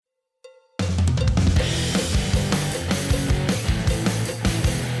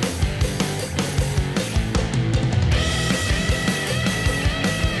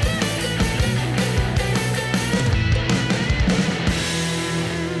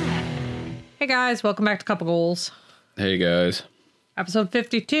Hey guys, welcome back to Couple Goals. Hey guys. Episode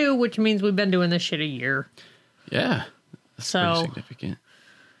 52, which means we've been doing this shit a year. Yeah. That's pretty significant.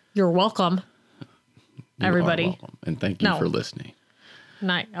 You're welcome, everybody. You are welcome. And thank you for listening.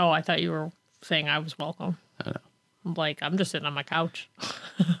 I thought you were saying I was welcome. I know. I'm like, I'm just sitting on my couch.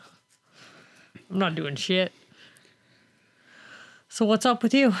 I'm not doing shit. So what's up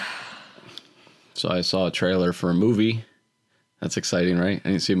with you? So I saw a trailer for a movie. That's exciting, right? I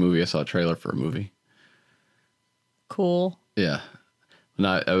didn't see a movie. I saw a trailer for a movie. Cool. Yeah.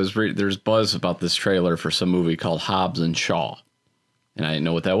 I was reading. There's buzz about this trailer for some movie called Hobbs and Shaw, and I didn't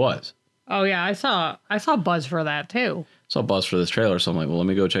know what that was. Oh yeah, I saw buzz for that too. Saw buzz for this trailer, so I'm like, well, let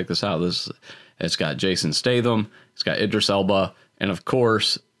me go check this out. It's got Jason Statham, it's got Idris Elba, and of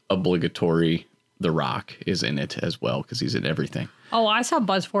course, obligatory, The Rock is in it as well because he's in everything. Oh, I saw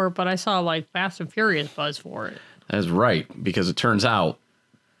buzz for it, but I saw like Fast and Furious buzz for it. That's right, because it turns out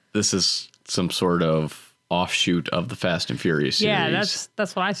this is some sort of offshoot of the Fast and Furious series. Yeah,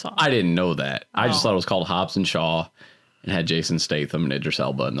 that's what I saw. I didn't know that. I just thought it was called Hobbs and Shaw and had Jason Statham and Idris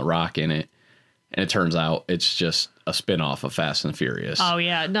Elba and The Rock in it. And it turns out it's just a spinoff of Fast and Furious. Oh,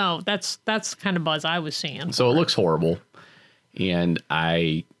 yeah. No, that's kind of buzz I was seeing. So it looks horrible. And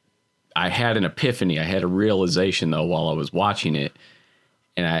I had an epiphany. I had a realization, though, while I was watching it.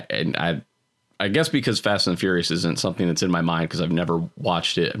 And I guess because Fast and Furious isn't something that's in my mind because I've never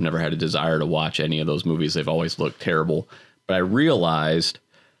watched it. I've never had a desire to watch any of those movies. They've always looked terrible. But I realized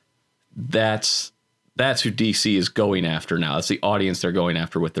that's who DC is going after now. That's the audience they're going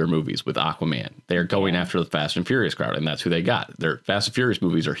after with their movies, with Aquaman. They're going after the Fast and Furious crowd, and that's who they got. Their Fast and Furious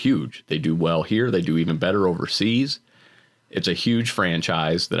movies are huge. They do well here. They do even better overseas. It's a huge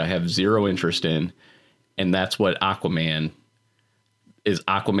franchise that I have zero interest in, and that's what Aquaman is.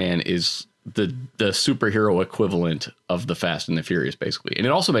 Aquaman is the superhero equivalent of the Fast and the Furious, basically. And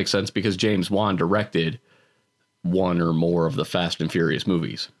it also makes sense because James Wan directed one or more of the Fast and Furious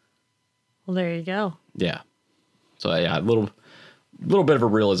movies. Well, there you go. Yeah. So yeah, a little bit of a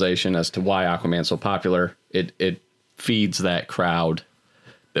realization as to why Aquaman's so popular. It feeds that crowd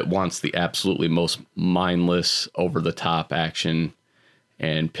that wants the absolutely most mindless, over the top action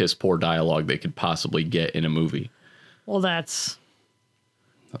and piss poor dialogue they could possibly get in a movie. Well,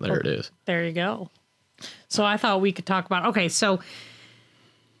 there it is. There you go. So I thought we could talk about, okay, so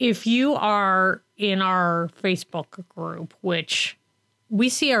if you are in our Facebook group, which we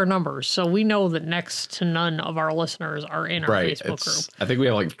see our numbers, so we know that next to none of our listeners are in our Facebook group. I think we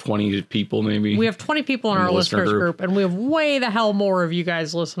have like 20 people maybe. We have 20 people in our listeners group, and we have way the hell more of you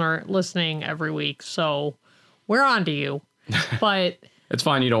guys listening every week. So we're on to you. But it's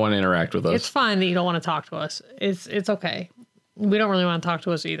fine you don't want to interact with us. It's fine that you don't want to talk to us. It's okay. We don't really want to talk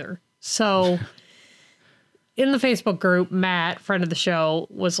to us either. So in the Facebook group, Matt, friend of the show,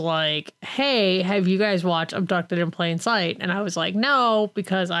 was like, hey, have you guys watched Abducted in Plain Sight? And I was like, no,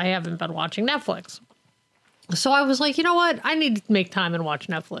 because I haven't been watching Netflix. So I was like, you know what? I need to make time and watch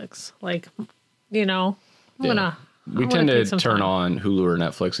Netflix. Like, you know, we tend to turn on Hulu or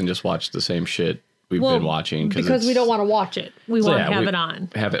Netflix and just watch the same shit we've been watching. Because we don't want to watch it. We want to have it on.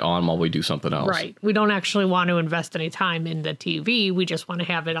 Have it on while we do something else. Right. We don't actually want to invest any time in the TV. We just want to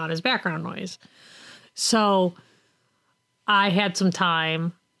have it on as background noise. So I had some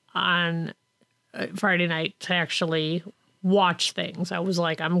time on Friday night to actually watch things. I was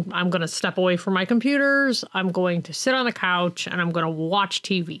like, I'm going to step away from my computers. I'm going to sit on the couch and I'm going to watch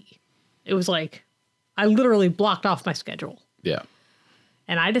TV. It was like, I literally blocked off my schedule. Yeah.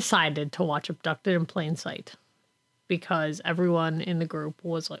 And I decided to watch Abducted in Plain Sight because everyone in the group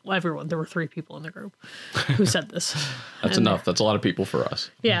was like, well, everyone, there were 3 people in the group who said this. That's enough. That's a lot of people for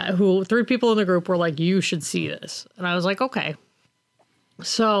us. Yeah. 3 people in the group were like, you should see this. And I was like, okay.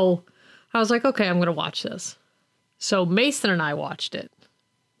 So I was like, okay, I'm going to watch this. So Mason and I watched it.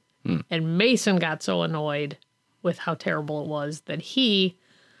 And Mason got so annoyed with how terrible it was that he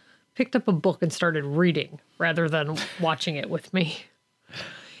picked up a book and started reading rather than watching it with me.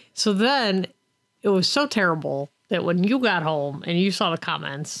 So then it was so terrible that when you got home and you saw the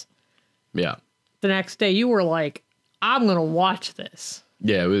comments, the next day you were like, I'm going to watch this.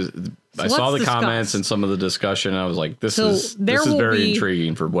 Yeah, it was. I saw the comments and some of the discussion. And I was like, this is very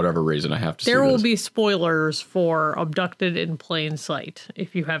intriguing for whatever reason. I have to see this. There will be spoilers for Abducted in Plain Sight.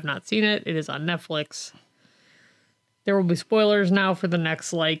 If you have not seen it, it is on Netflix. There will be spoilers now for the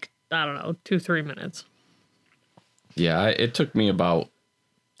next, 2-3 minutes. Yeah, it took me about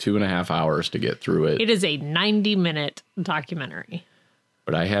 2.5 hours to get through it. It is a 90-minute documentary.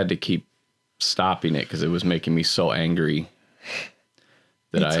 But I had to keep stopping it because it was making me so angry.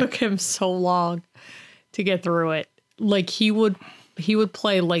 It took him so long to get through it. Like he would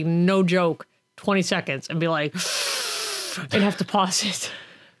play, like, no joke, 20 seconds and be like, and have to pause it.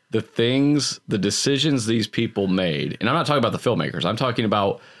 The decisions these people made, and I'm not talking about the filmmakers. I'm talking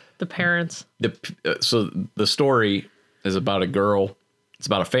about the parents. So the story is about a girl. It's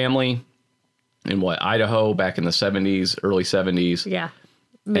about a family in Idaho back in the 70s, early 70s. Yeah.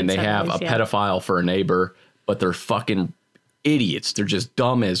 And they have a pedophile for a neighbor, but they're fucking idiots. They're just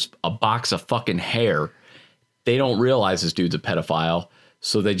dumb as a box of fucking hair. They don't realize this dude's a pedophile,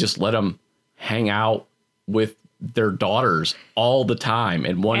 so they just let him hang out with their daughters all the time,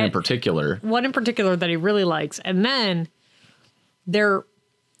 and one in particular that he really likes. And then they're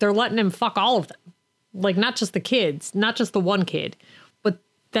letting him fuck all of them. Like, not just the kids, not just the one kid, but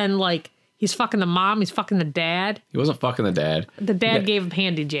then, like, he's fucking the mom, he's fucking the dad. He wasn't fucking the dad. The dad gave him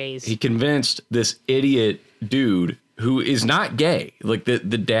handy J's. He convinced this idiot dude who is not gay. Like, the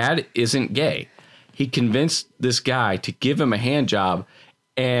dad isn't gay. He convinced this guy to give him a hand job,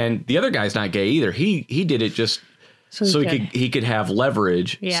 and the other guy's not gay either. He did it just so he could have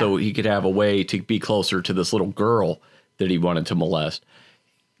leverage, so he could have a way to be closer to this little girl that he wanted to molest.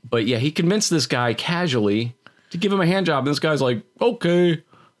 But yeah, he convinced this guy casually to give him a hand job, and this guy's like, okay,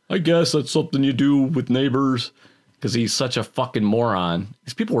 I guess that's something you do with neighbors, because he's such a fucking moron.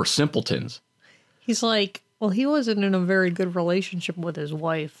 These people were simpletons. He's like, well, he wasn't in a very good relationship with his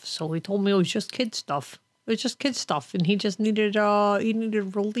wife, so he told me it was just kid stuff. It was just kid stuff, and he just needed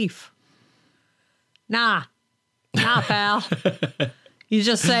relief. Nah, pal. You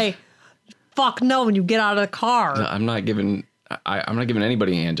just say, fuck no, when you get out of the car. I'm not giving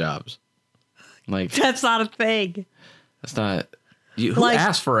anybody hand jobs. Like, that's not a thing. That's not. Who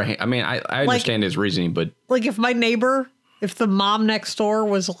asked for a hand? I mean, I understand his reasoning, but like, if the mom next door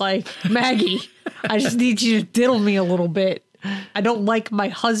was like, Maggie, I just need you to diddle me a little bit. I don't like my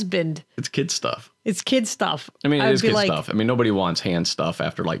husband. It's kid stuff. I mean, it is kid stuff. I mean, nobody wants hand stuff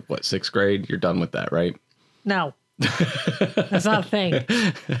after, like, what, 6th grade? You're done with that, right? No. That's not a thing.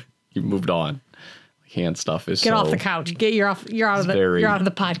 You moved on. Hand stuff is Get off the couch. You're out of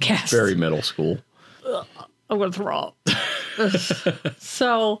the podcast. Very middle school. I'm gonna throw up.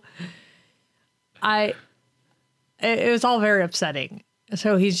 So it was all very upsetting.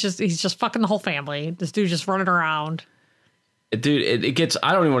 So he's just fucking the whole family. This dude's just running around. Dude, it gets,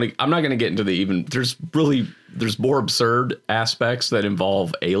 I don't even want to, I'm not going to get into there's more absurd aspects that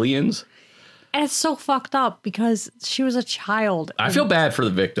involve aliens. And it's so fucked up because she was a child. I feel bad for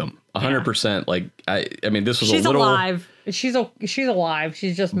the victim. 100%. Like, I mean, this was she's a little alive. She's alive.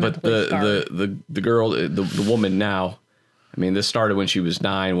 She's just mentally scarred. The girl, the woman now, I mean, this started when she was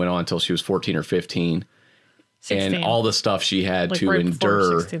 9, went on until she was 14 or 15. 16. And all the stuff she had to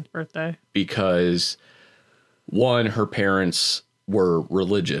endure 16th birthday. Because one, her parents were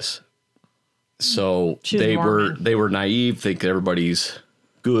religious. So they were naive, think everybody's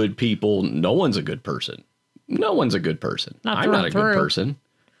good people. No one's a good person. I'm not a good person.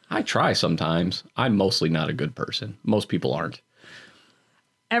 I try sometimes. I'm mostly not a good person. Most people aren't.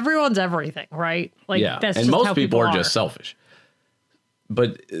 Everyone's everything, right? Like, yeah, that's and just most how people are just selfish.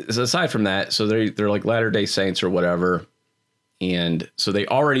 But aside from that, so they're like Latter-day Saints or whatever, and so they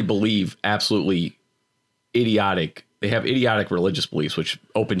already believe absolutely idiotic. They have idiotic religious beliefs, which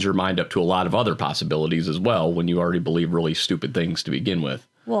opens your mind up to a lot of other possibilities as well when you already believe really stupid things to begin with.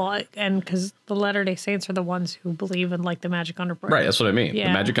 Well, and because the Latter-day Saints are the ones who believe in, like, the magic underpants. Right, that's what I mean. Yeah.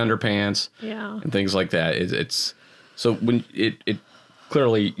 The magic underpants, and things like that. It's so when it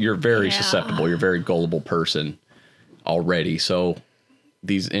clearly you're very susceptible. You're a very gullible person already. So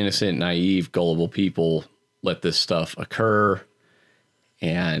these innocent, naive, gullible people let this stuff occur,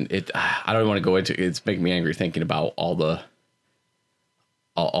 and I don't want to go into it. It's making me angry thinking about all the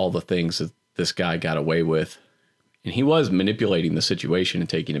things that this guy got away with. And he was manipulating the situation and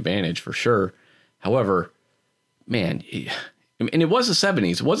taking advantage for sure. However, man, and it was the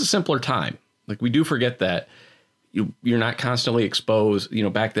 70s. It was a simpler time. Like, we do forget that you're not constantly exposed. You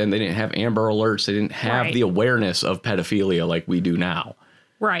know, back then they didn't have Amber Alerts. They didn't have the awareness of pedophilia like we do now.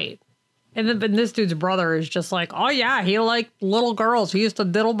 Right. And then this dude's brother is just like, oh yeah, he liked little girls. He used to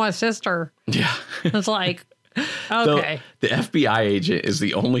diddle my sister. Yeah. It's like, okay. The FBI agent is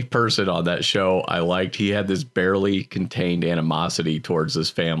the only person on that show I liked. He had this barely contained animosity towards this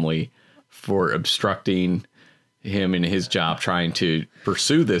family for obstructing him in his job trying to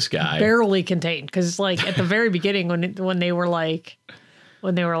pursue this guy. Barely contained, because, like, at the very beginning when they were like,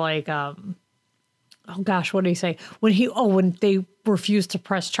 oh gosh, what did he say? When they refused to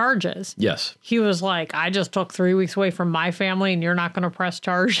press charges. Yes. He was like, I just took 3 weeks away from my family and you're not going to press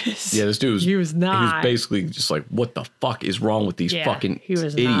charges. Yeah, this dude he was not. He was basically just like, what the fuck is wrong with these fucking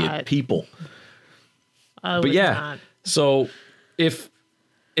idiot people? But yeah, so if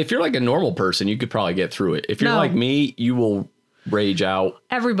if you're like a normal person, you could probably get through it. If you're No. like me, you will rage out.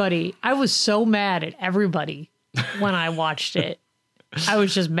 Everybody. I was so mad at everybody when I watched it. I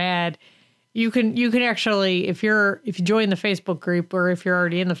was just mad. You can actually, if you join the Facebook group, or if you're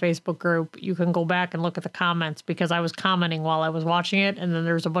already in the Facebook group, you can go back and look at the comments, because I was commenting while I was watching it, and then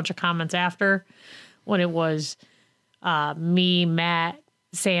there was a bunch of comments after when it was me, Matt,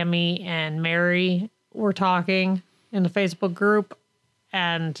 Sammy, and Mary were talking in the Facebook group,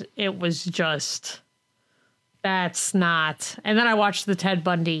 and it was just, that's not. And then I watched the Ted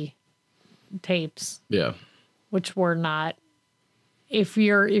Bundy tapes, Yeah. which were not. If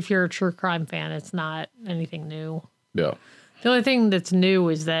you're a true crime fan, it's not anything new. Yeah. The only thing that's new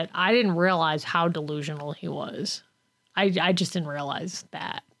is that I didn't realize how delusional he was. I just didn't realize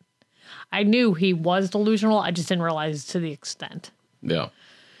that. I knew he was delusional. I just didn't realize to the extent. Yeah.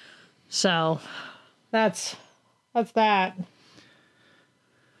 So that's that.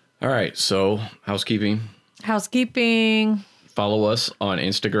 All right. So housekeeping. Housekeeping. Follow us on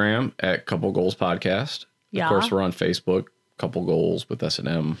Instagram at Couple Goals Podcast. Yeah. Of course, we're on Facebook, Couple Goals with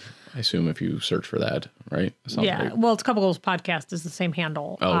S&M. I assume if you search for that, right? That sounds Yeah. right. Well, it's Couple Goals Podcast is the same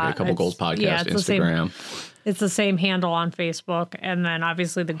handle. Oh, okay. Couple it's- Goals Podcast, yeah, it's Instagram. It's the same handle on Facebook. And then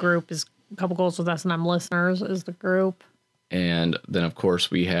obviously the group is Couple Goals with S&M Listeners is the group. And then, of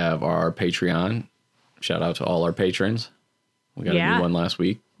course, we have our Patreon. Shout out to all our patrons. We got a Yeah. new one last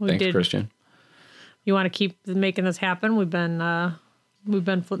week. Thanks, did. Christian. You want to keep making this happen? We've been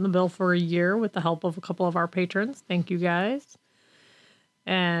footing the bill for a year with the help of a couple of our patrons. Thank you guys.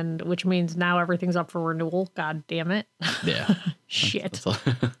 And which means now everything's up for renewal. God damn it. Yeah. Shit.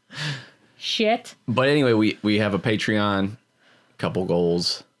 Shit. But anyway, we have a Patreon, Couple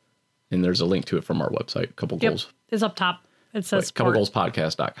Goals, and there's a link to it from our website, Couple Yep. Goals. It's up top. It says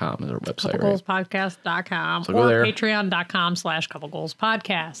CoupleGoalsPodcast.com is our website, right? CoupleGoalsPodcast.com So go or there.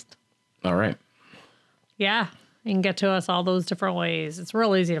 Patreon.com/CoupleGoalsPodcast. All right. Yeah. You can get to us all those different ways. It's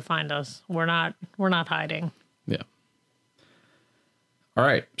real easy to find us. We're not hiding. Yeah. All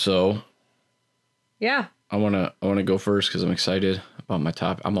right. So Yeah. I wanna go first because I'm excited about my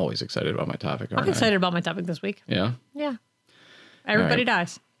topic. I'm always excited about my topic. I'm excited about my topic this week. Yeah. Yeah. Everybody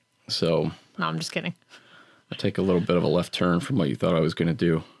dies. So No, I'm just kidding. I'll take a little bit of a left turn from what you thought I was going to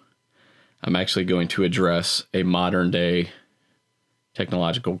do. I'm actually going to address a modern day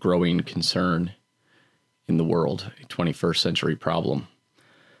technological growing concern in the world, a 21st century problem.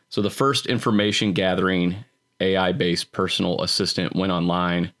 So the first information gathering AI-based personal assistant went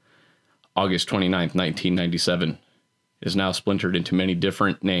online August 29th, 1997. It is now splintered into many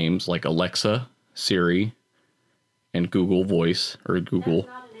different names like Alexa, Siri, and Google Voice, or Google.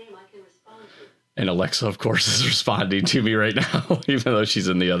 And Alexa, of course, is responding to me right now, even though she's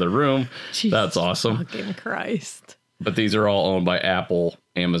in the other room. Jesus That's awesome. Fucking Christ. But these are all owned by Apple,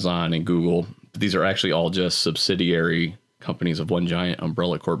 Amazon, and Google. But these are actually all just subsidiary companies of one giant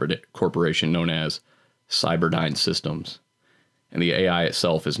umbrella corporation known as Cyberdyne Systems. And the AI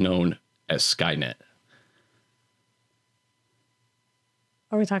itself is known as Skynet.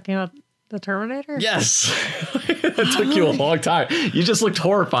 Are we talking about the Terminator? Yes. It took you a long time. You just looked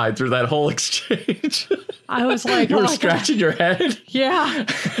horrified through that whole exchange. I was like, You oh were my God. scratching your head. Yeah.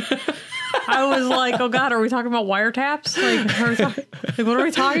 I was like, oh God, are we talking about wiretaps? Like, what are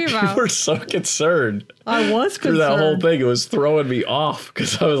we talking You about? were so concerned. I was Through concerned. that whole thing, it was throwing me off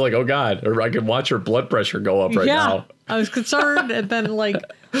because I was like, oh God, or I could watch your blood pressure go up right now. I was concerned. And then, like,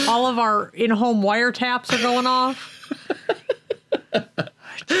 all of our in-home wiretaps are going off.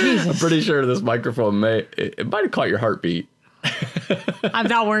 Jesus. I'm pretty sure this microphone it might have caught your heartbeat. I'm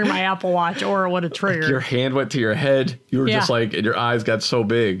not wearing my Apple Watch or what a trigger. Your hand went to your head. You were just Yeah. like, and your eyes got so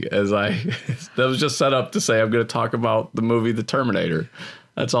big that was just set up to say, I'm going to talk about the movie The Terminator.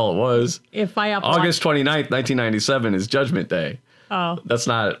 That's all it was. If my Apple August 29th, 1997 is Judgment Day. Watch, That's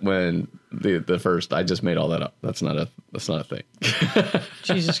not when the first, I just made all that up. That's not a thing.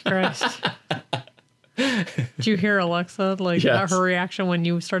 Jesus Christ. Did you hear Alexa? Like Yes. her reaction when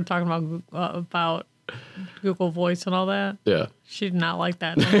you started talking about Google Voice and all that? Yeah. She did not like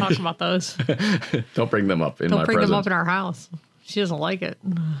that. Don't talk about those. Don't bring them up in Don't my bring presence. them up in our house. She doesn't like it.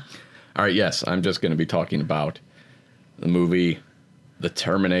 All right, yes, I'm just going to be talking about the movie The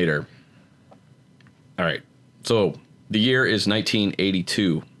Terminator. All right, so the year is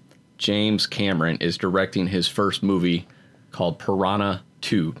 1982. James Cameron is directing his first movie called Piranha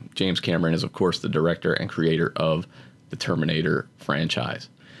 2. James Cameron is, of course, the director and creator of the Terminator franchise.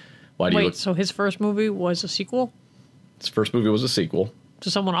 Why do you Wait, look? so his first movie was a sequel His first movie was a sequel.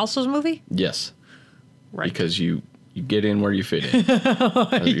 to someone else's movie? Yes, Right. because you get in where you fit in.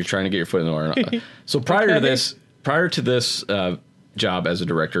 You're trying to get your foot in the door. So prior to this job as a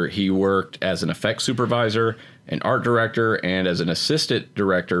director. He worked as an effects supervisor, an art director, and as an assistant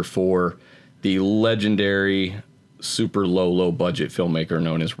director for the legendary super low budget filmmaker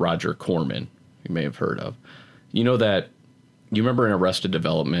known as Roger Corman. You may have heard of. You know that, you remember in Arrested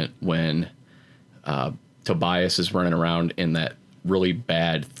Development when Tobias is running around in that really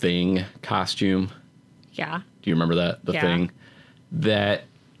bad Thing costume? Yeah. Do you remember that? The Yeah. Thing? That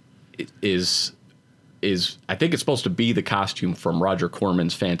is I think it's supposed to be the costume from Roger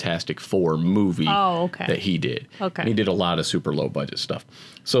Corman's Fantastic Four movie that he did. Okay. And he did a lot of super low budget stuff.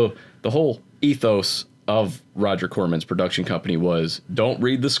 So the whole ethos of Roger Corman's production company was don't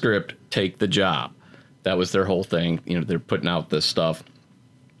read the script, take the job. That was their whole thing. You know, they're putting out this stuff.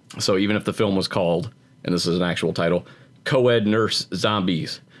 So even if the film was called, and this is an actual title, Co-ed Nurse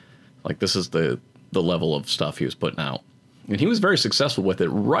Zombies, like this is the level of stuff he was putting out. And he was very successful with it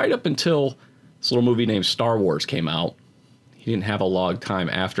right up until this little movie named Star Wars came out. He didn't have a long time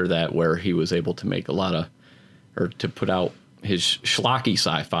after that where he was able to make to put out his schlocky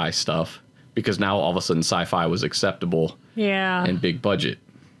sci-fi stuff, because now all of a sudden sci-fi was acceptable and big budget.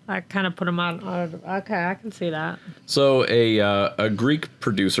 I kind of put him on. Okay, I can see that. So a Greek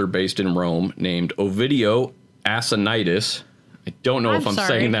producer based in Rome named Ovidio Asinitis. I don't know if I'm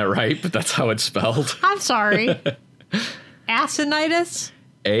saying that right, but that's how it's spelled. I'm sorry. Asinitis?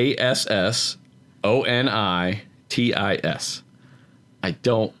 Asonitis. I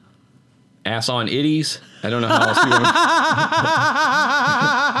don't. Ass on itties? I don't know how else you want.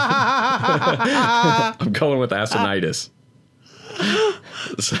 I'm going with Asinitis.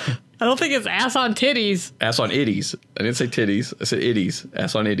 I don't think it's ass on titties. Ass on itties. I didn't say titties. I said itties.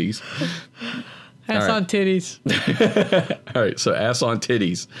 Ass on itties. Ass on titties. All right, so ass on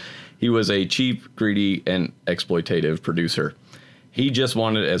titties. He was a cheap, greedy, and exploitative producer. He just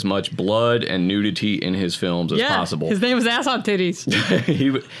wanted as much blood and nudity in his films as possible. His name was Ass on Titties.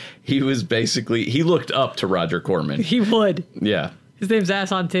 He was basically, he looked up to Roger Corman. He would. Yeah. His name's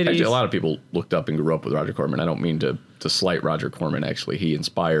Ass on Titties. Actually, a lot of people looked up and grew up with Roger Corman. I don't mean to slight Roger Corman, actually. He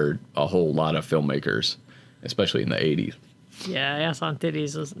inspired a whole lot of filmmakers, especially in the 80s. Yeah, Ass on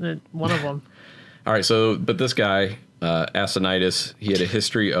Titties is one of them. All right, so, but this guy, Asinitis, he had a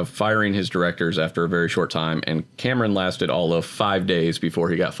history of firing his directors after a very short time, and Cameron lasted all of 5 days before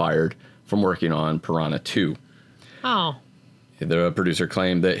he got fired from working on Piranha 2. Oh. The producer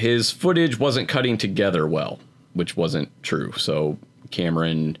claimed that his footage wasn't cutting together well, which wasn't true. So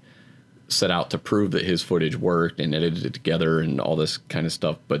Cameron set out to prove that his footage worked and edited it together and all this kind of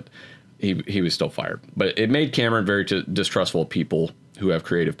stuff, but he was still fired. But it made Cameron very distrustful of people who have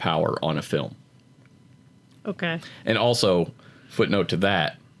creative power on a film. Okay. And also, footnote to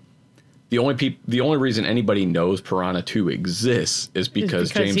that, the only reason anybody knows Piranha 2 exists is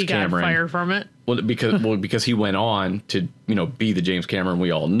because James he Cameron got fired from it. Well, because he went on to, be the James Cameron we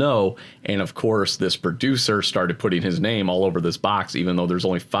all know, and of course this producer started putting his name all over this box, even though there's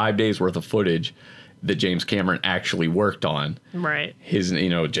only 5 days worth of footage that James Cameron actually worked on. Right. His,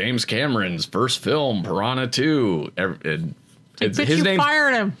 James Cameron's first film, Piranha 2. His name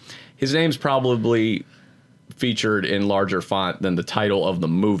fired him. His name's probably featured in larger font than the title of the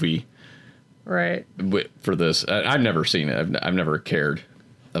movie. Right. For this, I've never seen it. I've never cared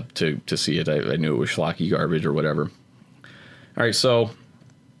up to see it. I knew it was schlocky garbage or whatever. All right, so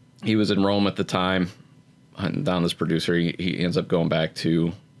he was in Rome at the time, hunting down this producer. He ends up going back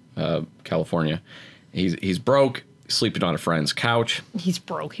to California. He's broke, sleeping on a friend's couch. He's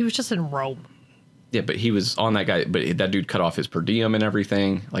broke. He was just in Rome. Yeah, but he was on that guy. But that dude cut off his per diem and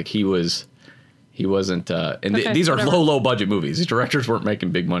everything. Like he wasn't. These are low budget movies. These directors weren't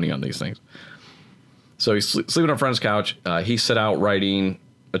making big money on these things. So he's sleeping on a friend's couch. He set out writing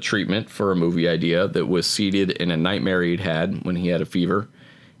a treatment for a movie idea that was seated in a nightmare he'd had when he had a fever.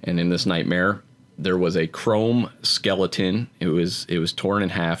 And in this nightmare, there was a chrome skeleton. It was torn in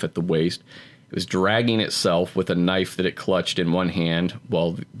half at the waist. It was dragging itself with a knife that it clutched in one hand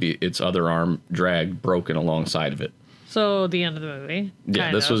while its other arm dragged broken alongside of it. So the end of the movie.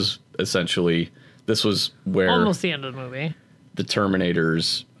 Yeah, this was where almost the end of the movie. The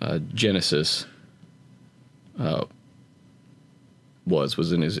Terminator's genesis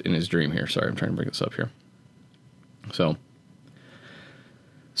was in his dream here. Sorry, I'm trying to bring this up here.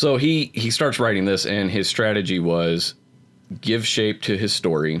 So he starts writing this, and his strategy was give shape to his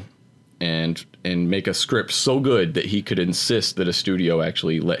story and make a script so good that he could insist that a studio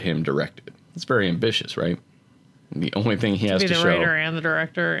actually let him direct it. It's very ambitious, right? And the only thing he has to show, be the writer and the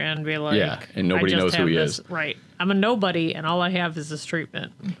director, and be like, yeah, and nobody knows who he is. Right, I'm a nobody, and all I have is this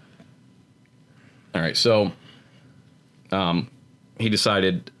treatment. All right, so he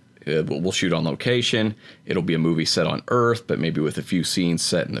decided We'll shoot on location. It'll be a movie set on Earth, but maybe with a few scenes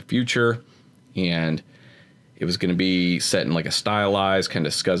set in the future. And it was going to be set in like a stylized, kind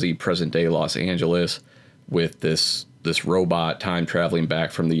of scuzzy present day Los Angeles with this robot time traveling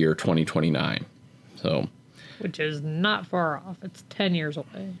back from the year 2029. So, which is not far off. It's 10 years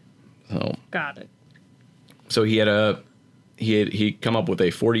away. So got it. So he come up with a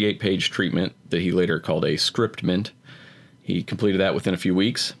 48-page treatment that he later called a scriptment. He completed that within a few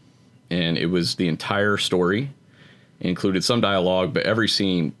weeks, and it was the entire story. It included some dialogue, but every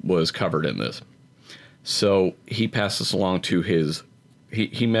scene was covered in this. So he passed this along to his...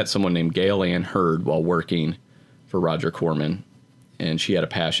 He met someone named Gail Ann Hurd while working for Roger Corman, and she had a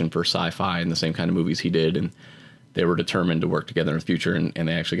passion for sci-fi and the same kind of movies he did, and they were determined to work together in the future, and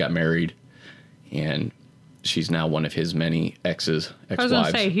they actually got married, and she's now one of his many ex-wives. I was going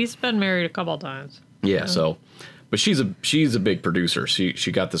to say, he's been married a couple of times. Yeah, so... But she's a big producer.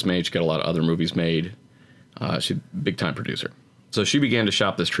 She got this made. She got a lot of other movies made. She's a big-time producer. So she began to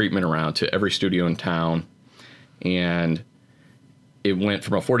shop this treatment around to every studio in town, and it went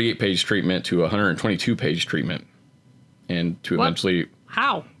from a 48-page treatment to a 122-page treatment, and to eventually...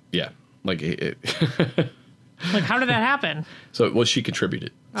 How? Yeah. Like, like, how did that happen? So, well, she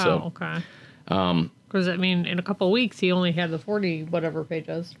contributed. Oh, okay. Because, I mean, in a couple of weeks, he only had the 40-whatever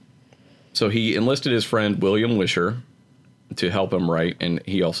pages. So he enlisted his friend William Wisher to help him write, and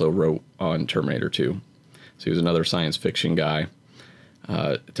he also wrote on Terminator 2. So he was another science fiction guy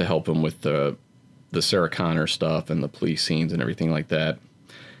to help him with the Sarah Connor stuff and the police scenes and everything like that.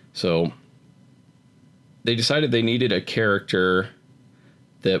 So they decided they needed a character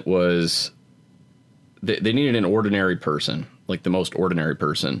that was... They needed an ordinary person, like the most ordinary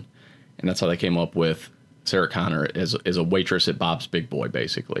person. And that's how they came up with Sarah Connor as a waitress at Bob's Big Boy,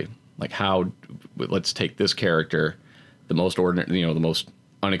 basically. Like, let's take this character, the most ordinary, the most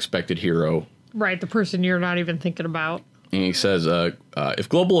unexpected hero. Right, the person you're not even thinking about. And he says, if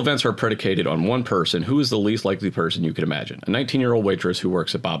global events are predicated on one person, who is the least likely person you could imagine? A 19-year-old waitress who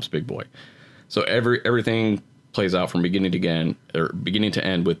works at Bob's Big Boy. So everything plays out from beginning to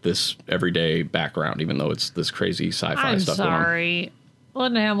end with this everyday background, even though it's this crazy sci-fi stuff going on. I'm sorry.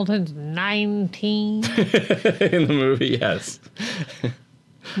 Linda Hamilton's 19. In the movie, yes.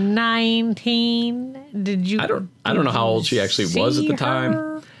 19. Did you? I don't know how old she actually was at the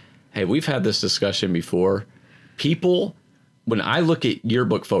time. Hey, we've had this discussion before. People, when I look at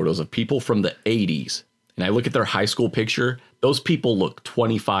yearbook photos of people from the 80s and I look at their high school picture, those people look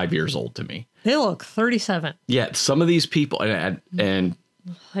 25 years old to me. They look 37. Yeah, some of these people, and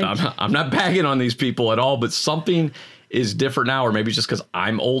I'm not bagging on these people at all, but something is different now, or maybe it's just because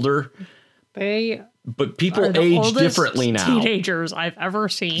I'm older. But people age differently now. Teenagers I've ever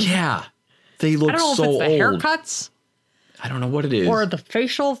seen. Yeah, they look so old. I don't know if it's the haircuts. I don't know what it is. Or the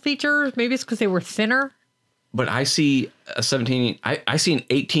facial features. Maybe it's because they were thinner. But I see a 17. I see an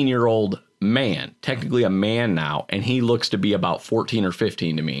 18-year-old man, technically a man now, and he looks to be about 14 or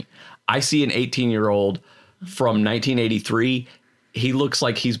 15 to me. I see an 18-year-old from 1983. He looks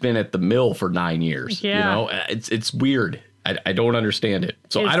like he's been at the mill for 9 years. Yeah. It's weird. I don't understand it.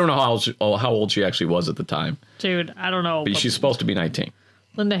 So I don't know how old she actually was at the time. Dude, I don't know. But she's supposed to be 19.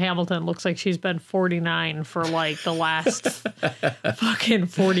 Linda Hamilton looks like she's been 49 for like the last fucking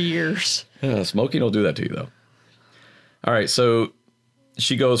 40 years. Smoking will do that to you, though. All right, so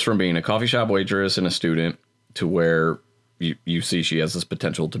she goes from being a coffee shop waitress and a student to where you see she has this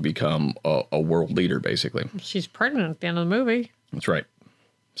potential to become a world leader, basically. She's pregnant at the end of the movie. That's right.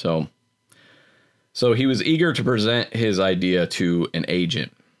 So he was eager to present his idea to an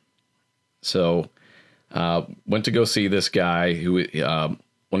agent. So went to go see this guy who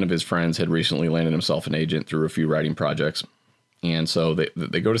one of his friends had recently landed himself an agent through a few writing projects. And so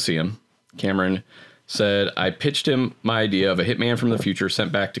they go to see him. Cameron said, I pitched him my idea of a hitman from the future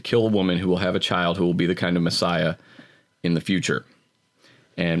sent back to kill a woman who will have a child who will be the kind of messiah in the future.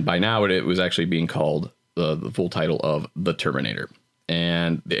 And by now it was actually being called the full title of The Terminator.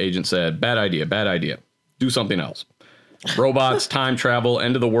 And the agent said, bad idea. Do something else. Robots, time travel,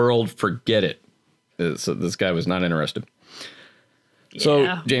 end of the world, forget it. So this guy was not interested. Yeah,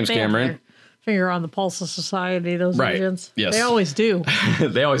 so James Cameron. Finger on the pulse of society, those agents. Yes. They always do.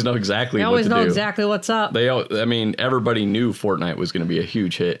 They always know exactly what to do. They always know exactly what's up. Everybody knew Fortnite was going to be a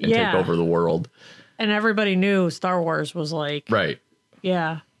huge hit and take over the world. And everybody knew Star Wars was like... Right.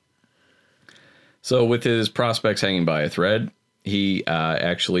 Yeah. So with his prospects hanging by a thread, he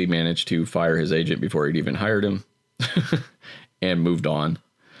actually managed to fire his agent before he'd even hired him and moved on.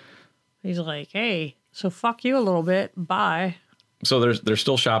 He's like, hey, so fuck you a little bit. Bye. So they're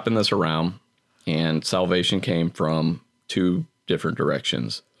still shopping this around, and salvation came from two different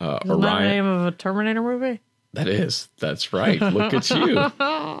directions. Isn't that the name of a Terminator movie? That's right. Look at you.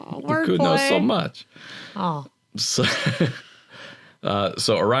 Look who knows so much. Oh. So,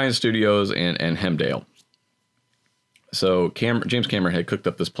 so Orion Studios and Hemdale. So James Cameron had cooked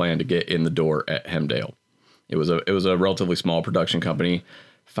up this plan to get in the door at Hemdale. It was a relatively small production company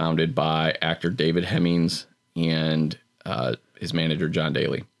founded by actor David Hemmings and his manager John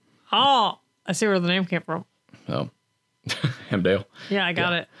Daly. Oh, I see where the name came from. Oh, Hemdale. Yeah, I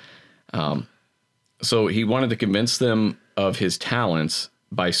got it. So he wanted to convince them of his talents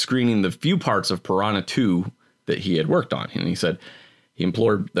by screening the few parts of Piranha 2 that he had worked on. And he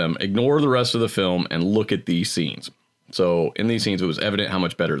implored them, ignore the rest of the film and look at these scenes. So in these scenes, it was evident how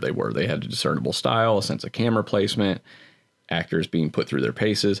much better they were. They had a discernible style, a sense of camera placement, actors being put through their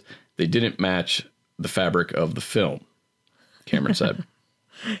paces. They didn't match the fabric of the film, Cameron said.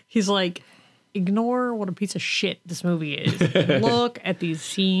 He's like, ignore what a piece of shit this movie is. Look at these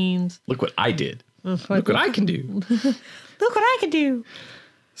scenes. Look what I did. Look what I can do. Look what I can do.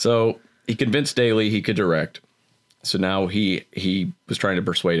 So he convinced Daly he could direct. So now he was trying to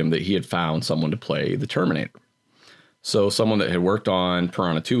persuade him that he had found someone to play the Terminator. So someone that had worked on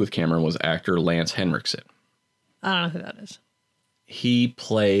Piranha 2 with Cameron was actor Lance Henriksen. I don't know who that is. He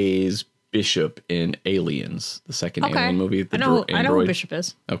plays Bishop in Aliens, the second Alien movie. I know who Bishop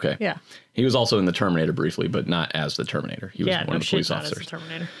is. Okay. Yeah. He was also in the Terminator briefly, but not as the Terminator. He was one of the police officers. As the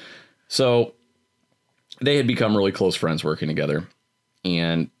Terminator. So they had become really close friends working together.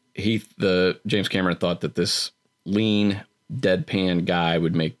 And James Cameron thought that this lean, deadpan guy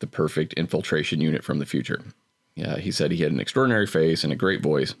would make the perfect infiltration unit from the future. Yeah, he said he had an extraordinary face and a great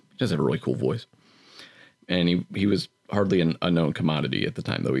voice. He does have a really cool voice. And he was hardly an unknown commodity at the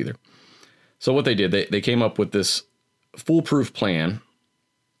time, though, either. So what they did, they came up with this foolproof plan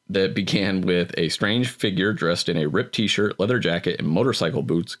that began with a strange figure dressed in a ripped T-shirt, leather jacket, and motorcycle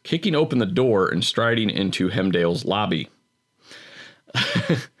boots, kicking open the door and striding into Hemdale's lobby.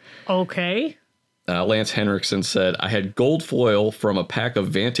 Okay. Lance Henriksen said, I had gold foil from a pack of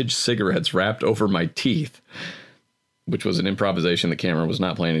Vantage cigarettes wrapped over my teeth, which was an improvisation that Cameron was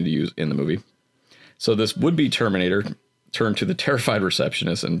not planning to use in the movie. So this would-be Terminator turned to the terrified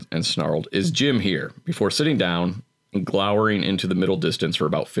receptionist and snarled, is Jim here? Before sitting down and glowering into the middle distance for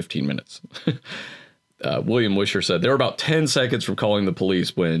about 15 minutes. William Wisher said, they were about 10 seconds from calling the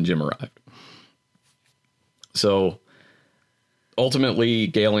police when Jim arrived. So ultimately,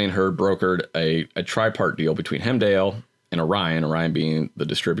 Gale and Hurd brokered a tripart deal between Hemdale and Orion being the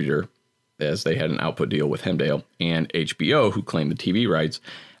distributor, as they had an output deal with Hemdale, and HBO, who claimed the TV rights,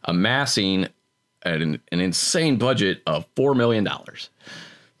 amassing an insane budget of $4 million. Is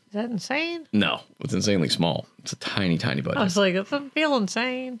that insane? No, it's insanely small. It's a tiny, tiny budget. I was like, it doesn't feel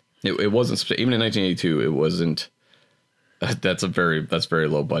insane. It wasn't, even in 1982, it wasn't, that's very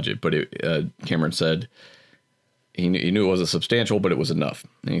low budget, but Cameron said he knew it wasn't substantial, but it was enough.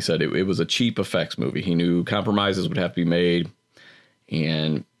 And he said it was a cheap effects movie. He knew compromises would have to be made,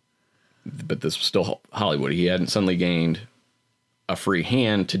 but this was still Hollywood. He hadn't suddenly gained a free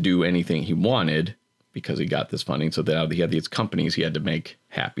hand to do anything he wanted because he got this funding. So that he had these companies he had to make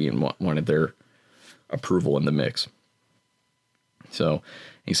happy and wanted their approval in the mix. So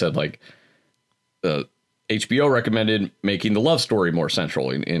he said, like, HBO recommended making the love story more central.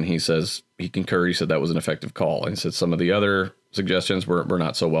 And he says he concurred. He said that was an effective call. And he said some of the other suggestions were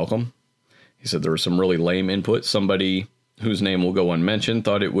not so welcome. He said there was some really lame input. Somebody whose name will go unmentioned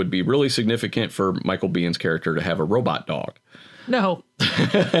thought it would be really significant for Michael Bihn's character to have a robot dog. No.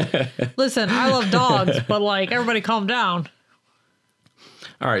 Listen, I love dogs, but like, everybody calm down.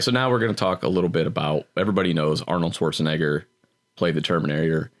 All right, so now we're going to talk a little bit about, everybody knows Arnold Schwarzenegger played the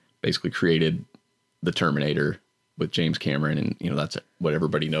Terminator, basically created the Terminator with James Cameron, and that's what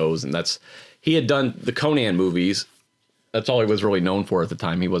everybody knows. And he had done the Conan movies. That's all he was really known for at the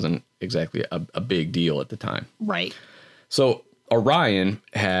time. He wasn't exactly a big deal at the time. Right. So Orion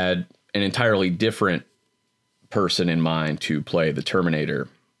had an entirely different person in mind to play the Terminator,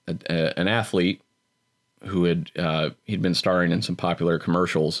 an athlete who he'd been starring in some popular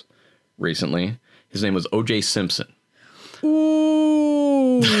commercials recently. His name was O.J. Simpson.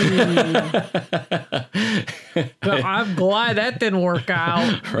 Ooh. I'm glad that didn't work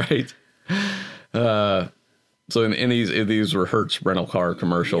out. Right. So in these were Hertz rental car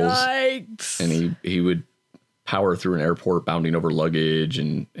commercials. Yikes. And he would power through an airport bounding over luggage,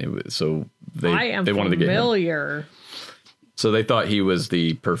 and they wanted to get him. So they thought he was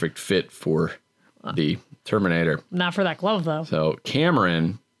the perfect fit for the Terminator. Not for that glove, though. So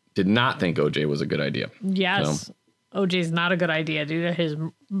Cameron did not think OJ was a good idea. Yes. So, OJ's not a good idea due to his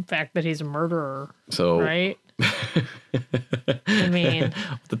fact that he's a murderer. So right. I mean,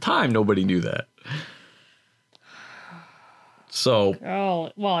 At the time, nobody knew that. So,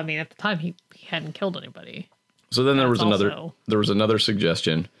 well, I mean, at the time he hadn't killed anybody. so then there was That's another also- there was another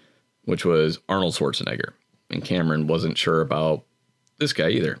suggestion, which was Arnold Schwarzenegger, and Cameron wasn't sure about this guy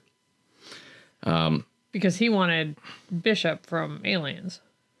either. Because he wanted Bishop from Aliens,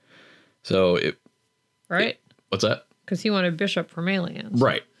 So right? what's that? Because he wanted Bishop from Aliens.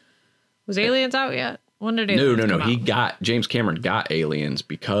 Right. Was Aliens out yet? When did No, Aliens come out? James Cameron got Aliens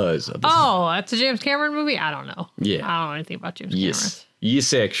because of this. Oh, that's a James Cameron movie? I don't know. Yeah. I don't know anything about James Yes.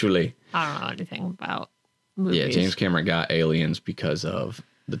 Yes, actually. Cameron. I don't know anything about movies. Yeah, James Cameron got Aliens because of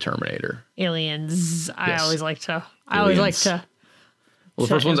the Terminator. Aliens. I Yes. always like to. Well,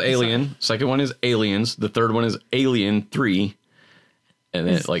 the first one's Alien. Second one is Aliens. The third one is Alien 3. And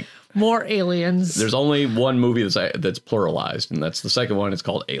then, More aliens. there's only one movie that's pluralized, and that's the second one. It's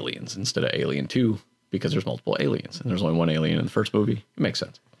called Aliens instead of Alien 2 because there's multiple aliens, and there's only one alien in the first movie. It makes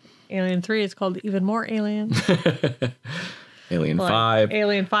sense. Alien 3 is called Even More Aliens. Alien Like, 5.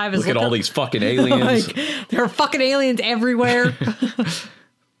 Alien 5 is Look at all these fucking aliens. like, there are fucking aliens everywhere.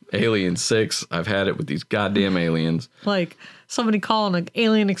 Alien 6. I've had it with these goddamn aliens. Like somebody calling an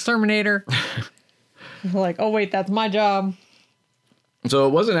alien exterminator. Like, oh wait, that's my job. So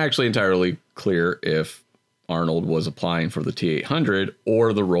it wasn't actually entirely clear if Arnold was applying for the T-800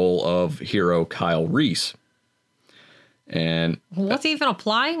 or the role of hero Kyle Reese. And Was he even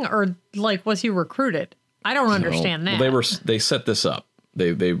applying, or like was he recruited? I don't understand that. they set this up.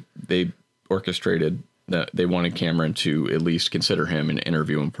 They orchestrated that they wanted Cameron to at least consider him and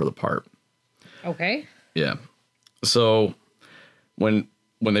interview him for the part. Okay. Yeah. So when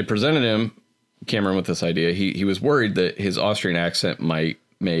they presented him, Cameron, with this idea, he was worried that his Austrian accent might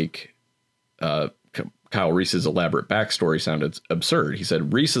make Kyle Reese's elaborate backstory sound absurd. He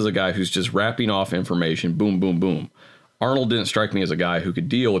said, Reese is a guy who's just rapping off information, boom, boom, boom. Arnold didn't strike me as a guy who could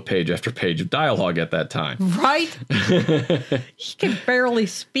deal with page after page of dialogue at that time. Right? He can barely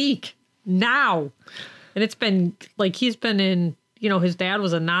speak now. And it's been like he's been in, his dad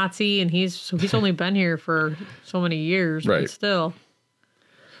was a Nazi and he's only been here for so many years, Right. but still.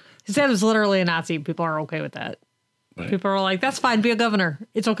 His dad was literally a Nazi. People are okay with that. Right. People are like, that's fine, be a governor.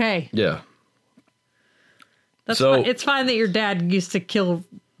 It's okay. Yeah. That's So- fine. It's fine that your dad used to kill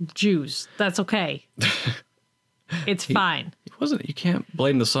Jews. That's okay. It's fine. He wasn't. You can't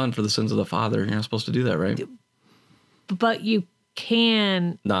blame the son for the sins of the father. You're not supposed to do that, right? But you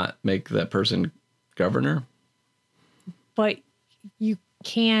can, Not make that person governor.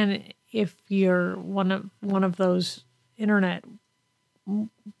 if you're one of those internet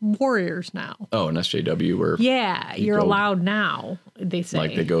warriors now. Oh, an SJW where Yeah, you're go- allowed now, they say.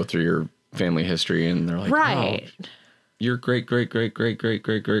 like they go through your family history and they're like, Right. oh, your great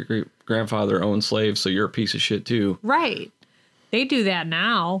grandfather owned slaves, so you're a piece of shit too. Right. They do that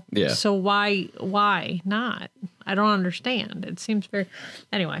now. Yeah. So why not? I don't understand. It seems very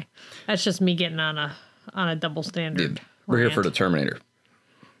Anyway, that's just me getting on a double standard. We're here rant. for the Terminator.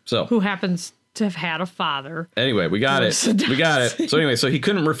 So Who happens to have had a father. anyway, we got it. We got it. So anyway, so he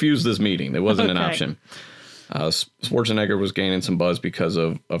couldn't refuse this meeting. It wasn't an Okay. option. Schwarzenegger was gaining some buzz because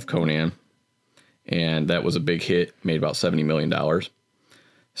of Conan, and that was a big hit. Made about $70 million.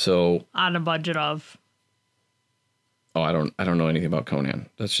 So On a budget of I don't know anything about Conan.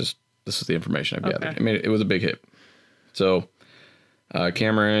 This is the information I've gathered. Okay. It was a big hit. So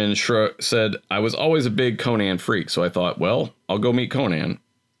Cameron said, I was always a big Conan freak, so I thought, well, I'll go meet Conan,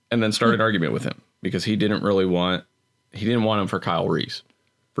 and then start an argument with him because he didn't want him for Kyle Reese,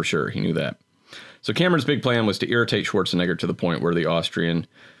 for sure. He knew that. So Cameron's big plan was to irritate Schwarzenegger to the point where the Austrian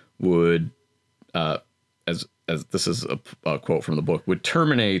would, as this is a quote from the book, would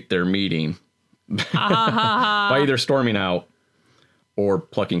terminate their meeting by either storming out or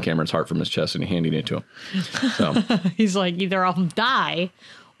plucking Cameron's heart from his chest and handing it to him. So, he's like, either I'll die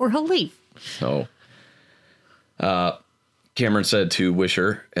or he'll leave. so Cameron said to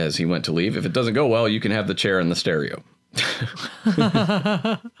Wisher as he went to leave, if it doesn't go well, you can have the chair and the stereo.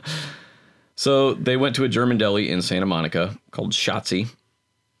 So they went to a German deli in Santa Monica called Schatzi.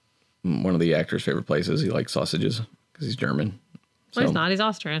 One of the actor's favorite places. He likes sausages because he's German. No, he's not. He's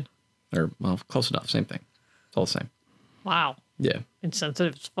Austrian. Or, well, close enough. Same thing. It's all the same. Wow. Yeah.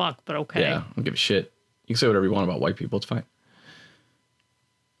 Insensitive as fuck, but okay. Yeah. I don't give a shit. You can say whatever you want about white people. It's fine.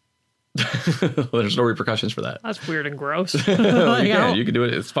 There's no repercussions for that. That's weird and gross. You Like, can. You can do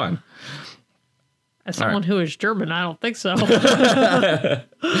it. It's fine. as someone who is German, I don't think so.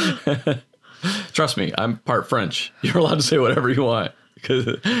 Trust me. I'm part French. You're allowed to say whatever you want. Because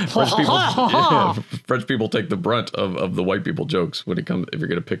French people take the brunt of the white people jokes when it comes, if you're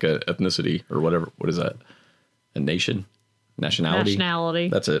going to pick an ethnicity or whatever. What is that? A nationality.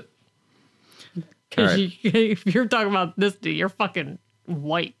 That's it. Because if you're talking about this, you're fucking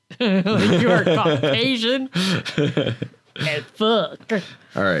white. Like, you are Caucasian. And fuck.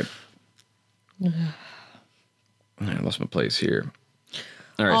 All right. I lost my place here.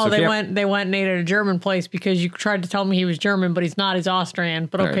 All right. Oh, so they went and ate at a German place because you tried to tell me he was German, but he's not. He's Austrian.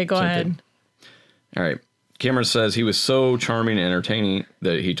 But okay, go ahead. All right. Cameron says he was so charming and entertaining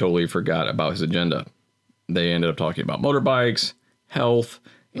that he totally forgot about his agenda. They ended up talking about motorbikes, health,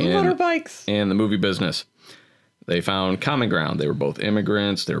 and the movie business. They found common ground. They were both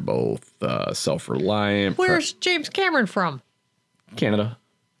immigrants. They were both self-reliant. Where's James Cameron from? Canada.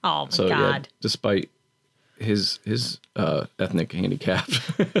 Oh, my God. Yeah, despite his ethnic handicap,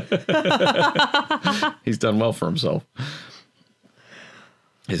 he's done well for himself.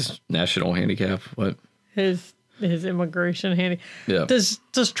 His national handicap, what? His immigration handicap. Yeah.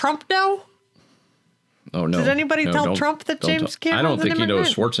 Does Trump know? Oh, no. Did anybody tell Trump that James Cameron? I don't think he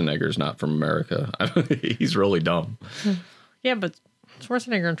knows Schwarzenegger's not from America. He's really dumb. Yeah, but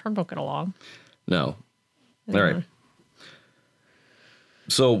Schwarzenegger and Trump don't get along. No. All right.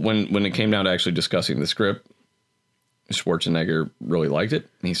 So when it came down to actually discussing the script, Schwarzenegger really liked it.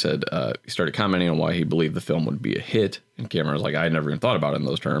 He said he started commenting on why he believed the film would be a hit. And Cameron was like, I had never even thought about it in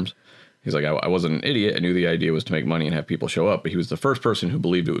those terms. He's like, I wasn't an idiot. I knew the idea was to make money and have people show up. But he was the first person who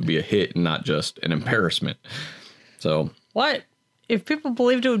believed it would be a hit and not just an embarrassment. So what? If people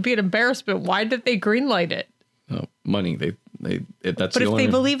believed it would be an embarrassment, why did they greenlight it? Money. That's but if they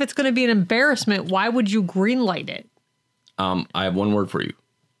believe it's going to be an embarrassment, why would you greenlight it? I have one word for you.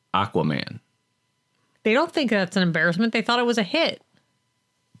 Aquaman. They don't think that's an embarrassment. They thought it was a hit.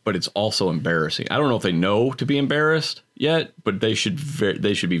 But it's also embarrassing. I don't know if they know to be embarrassed yet, but they should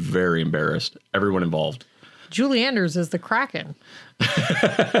be very embarrassed. Everyone involved. Julie Andrews is the Kraken.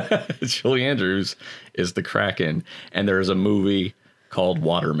 Julie Andrews is the Kraken. And there is a movie called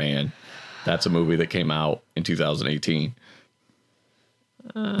Waterman. That's a movie that came out in 2018.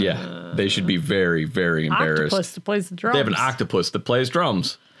 Yeah, they should be very, very embarrassed. Octopus that plays the drums. They have an octopus that plays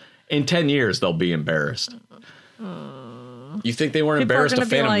drums. In 10 years, they'll be embarrassed. You think they weren't embarrassed of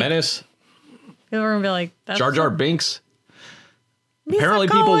Phantom Menace? People are going to be like... Jar Jar Binks? Apparently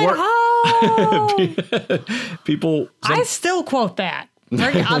people were... people... I still quote that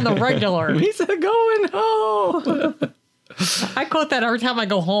on the regular. He's going home. I quote that every time I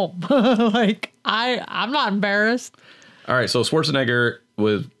go home. Like, I'm not embarrassed. All right, so Schwarzenegger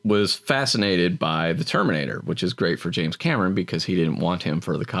was fascinated by the Terminator, which is great for James Cameron because he didn't want him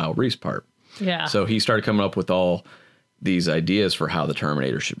for the Kyle Reese part. Yeah. So he started coming up with all these ideas for how the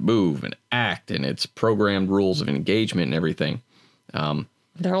Terminator should move and act and its programmed rules of engagement and everything.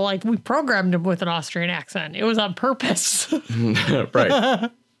 They're like, we programmed him with an Austrian accent. It was on purpose.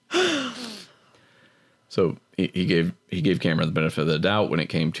 Right. So he gave Cameron the benefit of the doubt when it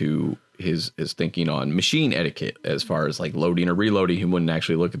came to his thinking on machine etiquette, as far as like loading or reloading. He wouldn't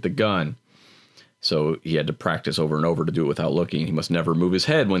actually look at the gun. So he had to practice over and over to do it without looking. He must never move his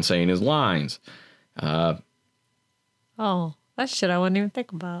head when saying his lines. Oh, that's shit I wouldn't even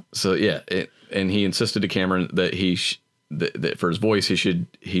think about. So yeah, and he insisted to Cameron that that for his voice he should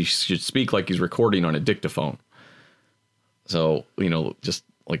speak like he's recording on a dictaphone. So just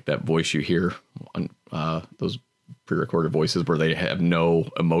like that voice you hear on those pre-recorded voices where they have no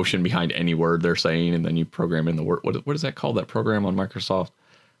emotion behind any word they're saying, and then you program in the word. What is that called? That program on Microsoft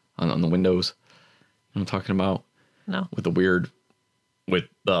on the Windows? You know what I'm talking about? No. With the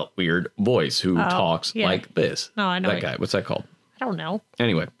weird voice who talks like this. No, I know that guy. What's that called? I don't know.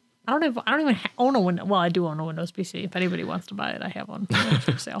 Anyway, I don't even own a Windows. Well, I do own a Windows PC. If anybody wants to buy it, I have one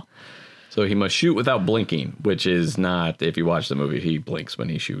for sale. So he must shoot without blinking, which is not. If you watch the movie, he blinks when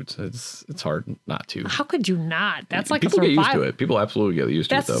he shoots. It's hard not to. How could you not? That's like people get used to it. People absolutely get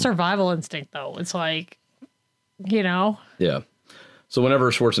used to it. That's a survival instinct, though. It's like, Yeah. So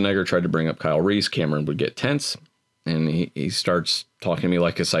whenever Schwarzenegger tried to bring up Kyle Reese, Cameron would get tense, and he starts talking to me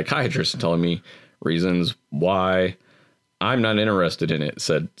like a psychiatrist and telling me reasons why I'm not interested in it,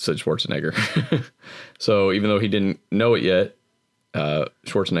 said Schwarzenegger. So even though he didn't know it yet,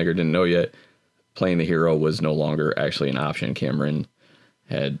 Schwarzenegger didn't know yet, playing the hero was no longer actually an option. Cameron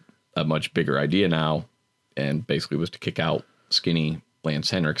had a much bigger idea now, and basically was to kick out skinny Lance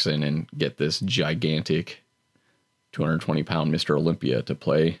Henriksen and get this gigantic 220-pound Mr. Olympia to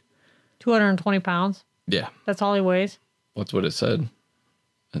play. 220 pounds? Yeah. That's all he weighs? That's what it said.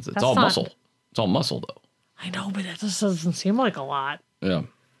 It's all muscle. It's all muscle, though. I know, but that just doesn't seem like a lot. Yeah.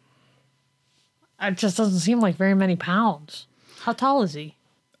 It just doesn't seem like very many pounds. How tall is he?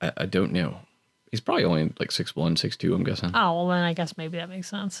 I don't know. He's probably only like 6'1", 6'2", I'm guessing. Oh, well, then I guess maybe that makes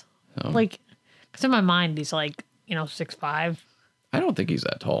sense. Like, Because in my mind, he's like, 6'5". I don't think he's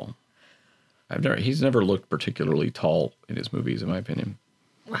that tall. He's never looked particularly tall in his movies, in my opinion.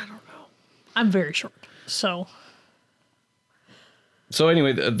 I don't know. I'm very short, so. So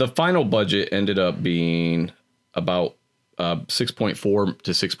anyway, the final budget ended up being about $6.4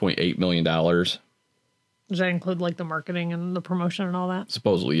 to $6.8 million. Does that include like the marketing and the promotion and all that?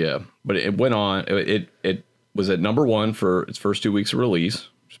 Supposedly, yeah. But it went on. It was at number one for its first 2 weeks of release,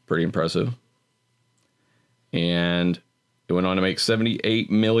 which is pretty impressive. And it went on to make $78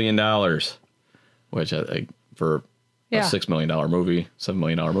 million, which I think for a $6 million movie, $7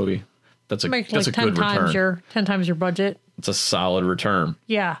 million movie, that's a good return. 10 times your budget. It's a solid return.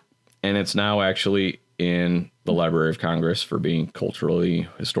 Yeah. And it's now actually in the Library of Congress for being culturally,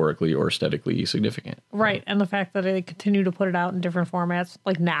 historically, or aesthetically significant. Right. And the fact that they continue to put it out in different formats,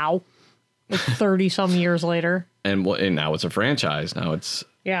 like now, like 30 some years later. And now it's a franchise. Now it's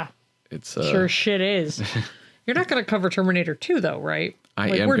sure shit is. You're not going to cover Terminator 2 though, right?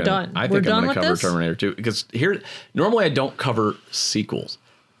 We're done. I think I'm going to cover Terminator 2 because normally I don't cover sequels.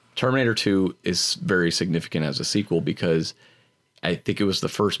 Terminator 2 is very significant as a sequel because I think it was the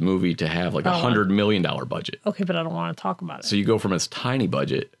first movie to have like $100 million budget. Okay, but I don't want to talk about it. So you go from its tiny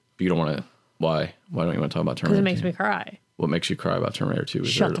budget, but you don't want to. Why? Why don't you want to talk about Terminator 2? Because it makes me cry. What makes you cry about Terminator 2? Is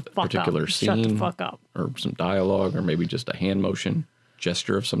Shut there the a fuck particular up. scene? Shut the fuck up. Or some dialogue, or maybe just a hand motion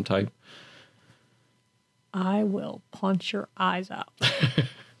gesture of some type? I will punch your eyes out.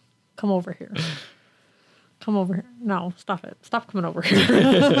 Come over here. Come over here. No, stop it. Stop coming over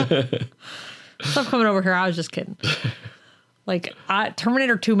here. Stop coming over here. I was just kidding. Like,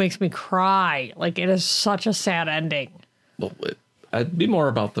 Terminator 2 makes me cry. Like, it is such a sad ending. Well, I'd be more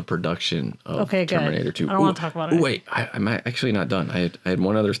about the production of Terminator 2. I don't want to talk about it. Wait, I'm actually not done. I had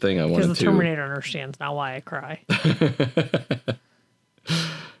one other thing I wanted to... Because the Terminator understands now why I cry.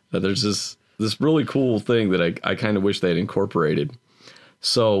 There's this really cool thing that I kind of wish they had incorporated.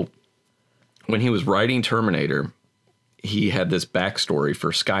 So when he was writing Terminator, he had this backstory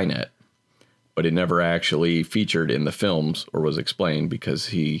for Skynet, but it never actually featured in the films or was explained because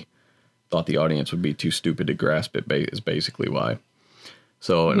he thought the audience would be too stupid to grasp it, is basically why.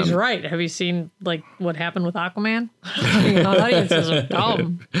 So he's right. Have you seen like what happened with Aquaman? Audiences are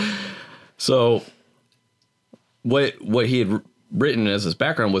dumb. So what he had written as his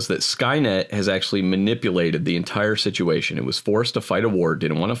background was that Skynet has actually manipulated the entire situation. It was forced to fight a war,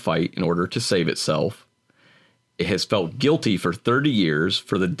 didn't want to fight in order to save itself. It has felt guilty for 30 years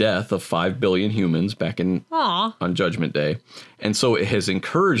for the death of 5 billion humans back on Judgment Day. And so it has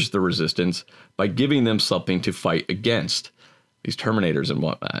encouraged the resistance by giving them something to fight against, these Terminators and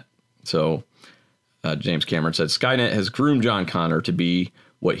whatnot. So James Cameron said, Skynet has groomed John Connor to be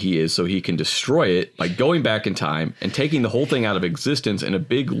what he is so he can destroy it by going back in time and taking the whole thing out of existence in a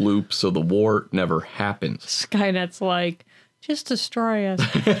big loop so the war never happens. Skynet's like, just destroy us.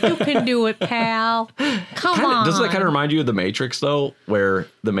 You can do it, pal. Come on. Doesn't that kind of remind you of The Matrix, though, where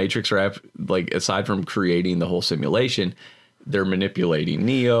The Matrix are like, aside from creating the whole simulation, they're manipulating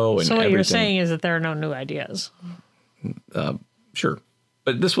Neo and so what everything. You're saying is that there are no new ideas. Sure.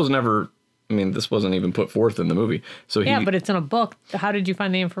 But this was never... I mean, this wasn't even put forth in the movie. So but it's in a book. How did you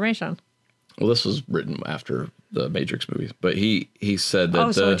find the information? Well, this was written after the Matrix movies. But he said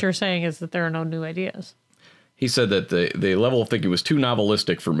that... so what you're saying is that there are no new ideas. He said that the level of thinking was too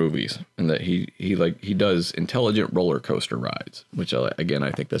novelistic for movies, and that he does intelligent roller coaster rides, which again,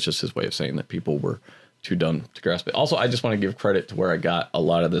 I think that's just his way of saying that people were too dumb to grasp it. Also, I just want to give credit to where I got a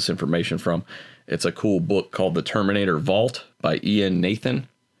lot of this information from. It's a cool book called The Terminator Vault by Ian Nathan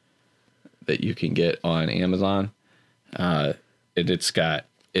that you can get on Amazon.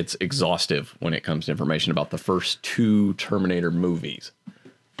 It's exhaustive when it comes to information about the first 2 Terminator movies.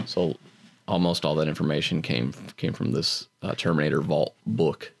 So almost all that information came from this Terminator Vault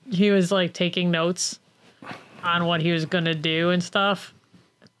book. He was like taking notes on what he was going to do and stuff.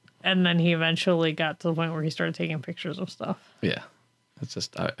 And then he eventually got to the point where he started taking pictures of stuff. Yeah. It's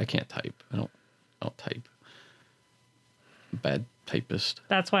just, I can't type. I don't type. Bad typist.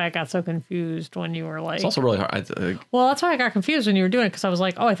 That's why I got so confused when you were like... It's also really hard. Well, that's why I got confused when you were doing it, because I was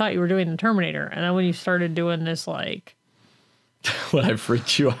like, oh, I thought you were doing the Terminator. And then when you started doing this, like... When I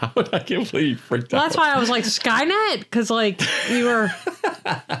freaked you out, I can't believe you freaked out. That's why I was like, Skynet? Because, like, you were...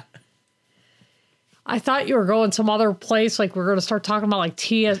 I thought you were going some other place, like we're going to start talking about, like,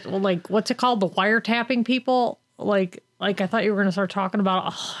 like, what's it called? The wiretapping people? Like I thought you were going to start talking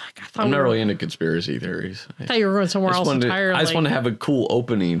about... I'm not really into conspiracy theories. I thought you were going somewhere else entirely. I just want to have a cool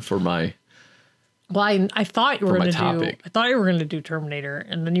opening for my... Well, I thought you were going to do Terminator,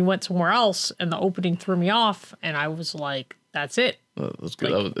 and then you went somewhere else, and the opening threw me off, and I was like, that's it. That's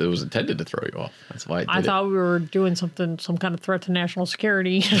good. It was intended to throw you off. That's why I thought we were doing some kind of threat to national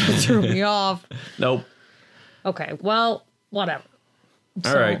security. It threw me off. Nope. Okay, well, whatever.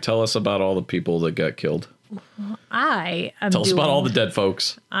 All right, tell us about all the people that got killed. Tell us about all the dead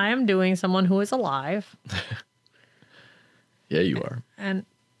folks. I am doing someone who is alive. Yeah, you are. And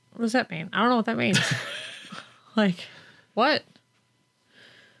what does that mean? I don't know what that means. Like, what?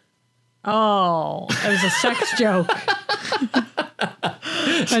 Oh, it was a sex joke.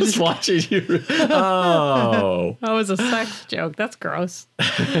 Just watching you. Oh. That was a sex joke. That's gross.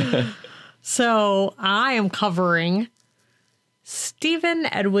 So I am covering Stephen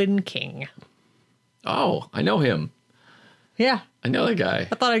Edwin King. Oh, I know him. Yeah. I know that guy.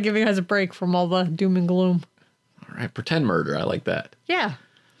 I thought I'd give you guys a break from all the doom and gloom. All right, pretend murder. I like that. Yeah.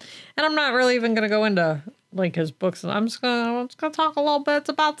 And I'm not really even going to go into like his books. I'm just going to talk a little bit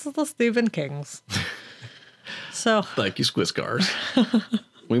about the Stephen Kings. So Thank you, Squiz Cars.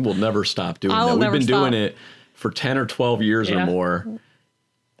 We will never stop doing that. We've never been stop. doing it for 10 or 12 years or more.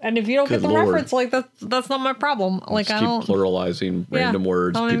 And if you don't Good get the Lord. reference, like that's not my problem. Like Just I keep don't pluralizing random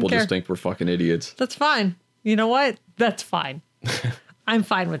words. don't even People just care. think we're fucking idiots. That's fine. You know what? That's fine. I'm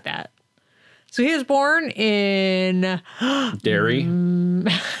fine with that. So he was born in Derry?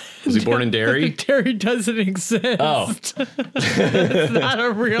 Was he born in Derry? Derry doesn't exist. Oh. It's not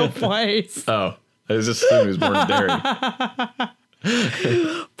a real place. Oh, I was just assuming he was born in Derry.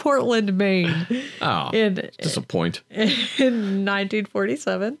 Portland, Maine. Oh, In disappoint. in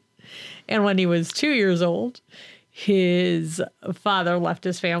 1947. And when he was 2 years old, his father left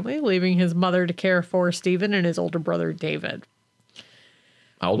his family, leaving his mother to care for Stephen and his older brother, David.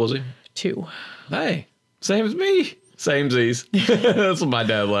 How old was he? 2. Hey, same as me. Samesies. That's what my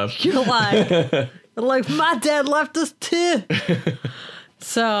dad left. You're like, my dad left us too.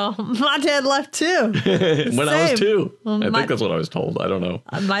 So my dad left too. When I was 2. I my- think that's what I was told. I don't know.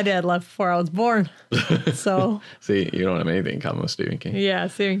 My dad left before I was born. So See, you don't have anything in common with Stephen King. yeah,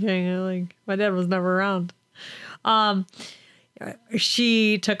 Stephen King. Like my dad was never around.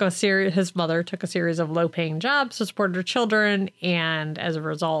 His mother took a series of low-paying jobs to support her children, and as a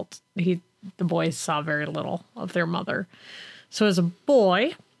result, the boys saw very little of their mother. So as a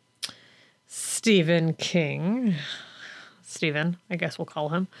boy, Stephen King, I guess we'll call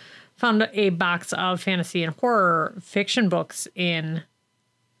him, found a box of fantasy and horror fiction books in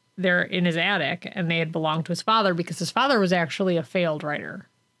his attic, and they had belonged to his father because his father was actually a failed writer.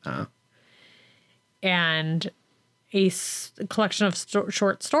 And a collection of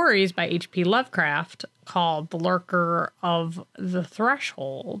short stories by H.P. Lovecraft called The Lurker of the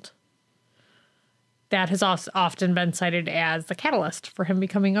Threshold that has often been cited as the catalyst for him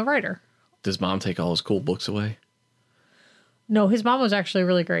becoming a writer. Does mom take all his cool books away? No, his mom was actually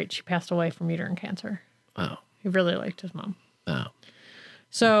really great. She passed away from uterine cancer. Oh. He really liked his mom. Oh.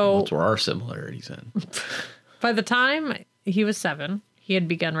 So That's where our similarities end. by the time he was 7, he had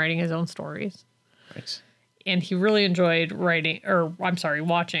begun writing his own stories. Right. And he really enjoyed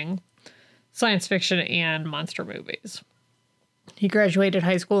watching science fiction and monster movies. He graduated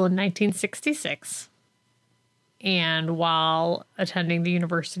high school in 1966. And while attending the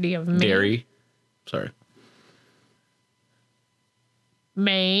University of Maine. Derry. Sorry.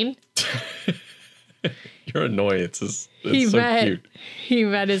 Maine. Your annoyance is so cute. He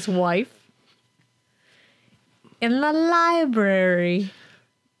met his wife in the library.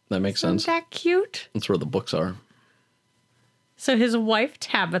 That makes sense. Isn't that cute? That's where the books are. So his wife,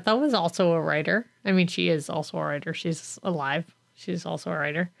 Tabitha, was also a writer. I mean, she is also a writer. She's alive. She's also a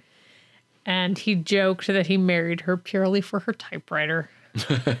writer. And he joked that he married her purely for her typewriter.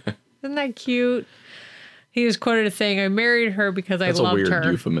 Isn't that cute? He was quoted as saying, I married her because I loved her. That's a weird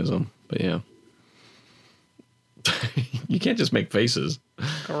euphemism, but yeah. You can't just make faces.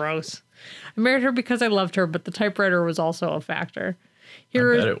 Gross. I married her because I loved her, but the typewriter was also a factor. I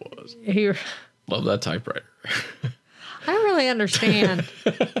bet it was. Love that typewriter. I don't really understand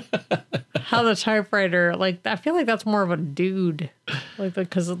how the typewriter, like, I feel like that's more of a dude, like,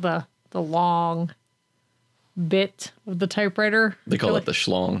 because of the long bit of the typewriter. They call it the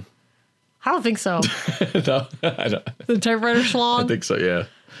schlong. I don't think so. No, I don't. The typewriter schlong? I think so, yeah.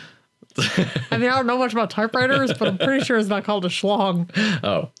 I mean, I don't know much about typewriters, but I'm pretty sure it's not called a schlong.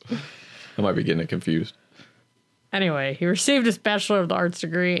 Oh, I might be getting it confused. Anyway, he received his Bachelor of the Arts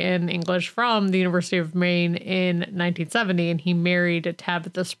degree in English from the University of Maine in 1970, and he married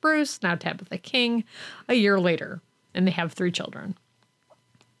Tabitha Spruce, now Tabitha King, a year later, and they have 3 children.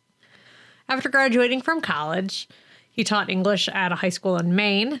 After graduating from college, he taught English at a high school in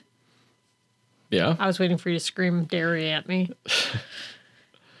Maine. Yeah. I was waiting for you to scream dairy at me.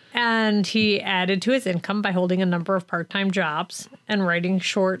 And he added to his income by holding a number of part-time jobs and writing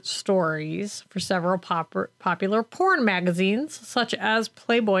short stories for several popular porn magazines, such as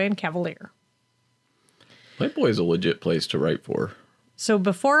Playboy and Cavalier. Playboy is a legit place to write for. So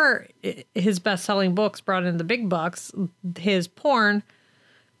before his best-selling books brought in the big bucks, his porn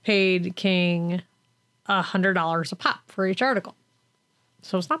paid King $100 a pop for each article.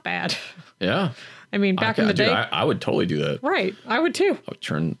 So it's not bad. Yeah. I mean, back in the day. I would totally do that. Right. I would too. I would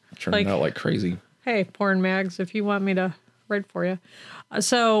churn it out like crazy. Hey, porn mags, if you want me to write for you.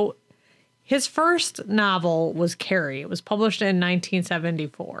 So his first novel was Carrie. It was published in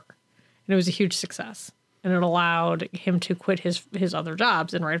 1974. And it was a huge success. And it allowed him to quit his other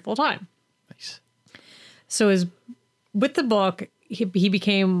jobs and write full time. Nice. So with the book, he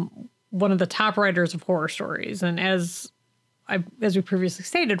became one of the top writers of horror stories. And as we previously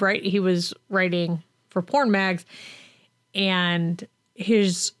stated, right, he was writing for porn mags, and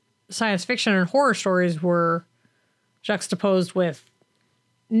his science fiction and horror stories were juxtaposed with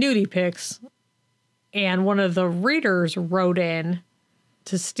nudie pics. And one of the readers wrote in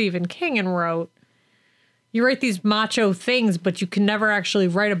to Stephen King and wrote, "You write these macho things, but you can never actually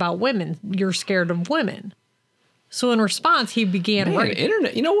write about women. You're scared of women." So in response, he began writing.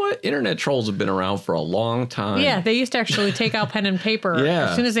 Internet, you know what? Internet trolls have been around for a long time. Yeah, they used to actually take out pen and paper.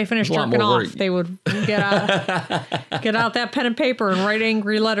 Yeah. As soon as they finished jerking off, they would get out that pen and paper and write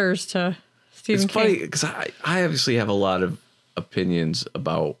angry letters to Stephen King. It's funny because I obviously have a lot of opinions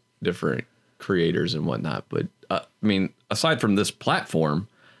about different creators and whatnot. But I mean, aside from this platform,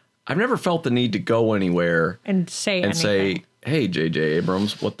 I've never felt the need to go anywhere and say, hey, J.J.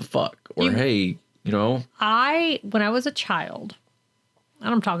 Abrams, what the fuck? Or hey, you know. When I was a child, and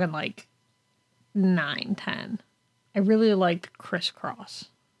I'm talking like 9, 10, I really liked Crisscross.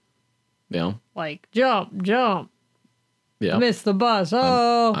 Yeah. Like, jump. Yeah. Miss the bus.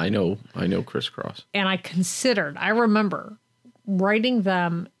 Oh. I know Crisscross. And I remember writing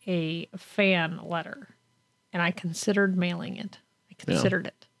them a fan letter, and I considered mailing it.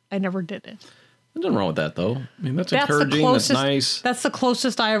 It. I never did it. There's nothing wrong with that, though. I mean, that's encouraging. That's nice. That's the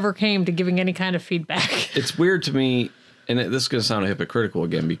closest I ever came to giving any kind of feedback. It's weird to me, and this is going to sound hypocritical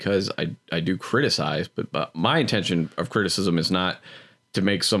again because I do criticize, but my intention of criticism is not to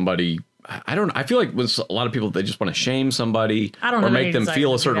make somebody. I feel like with a lot of people, they just want to shame somebody or make them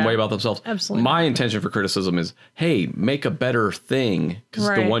feel a certain way about themselves. Absolutely. My intention for criticism is, hey, make a better thing because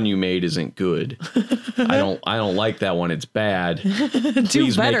the one you made isn't good. I don't like that one. It's bad.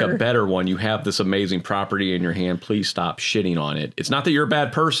 Please make a better one. You have this amazing property in your hand. Please stop shitting on it. It's not that you're a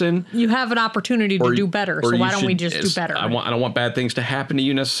bad person. You have an opportunity to do better. So why don't we just do better? I don't want bad things to happen to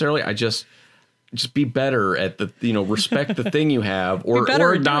you necessarily. I just be better at respect the thing you have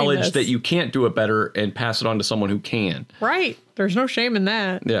or acknowledge that you can't do it better and pass it on to someone who can. Right. There's no shame in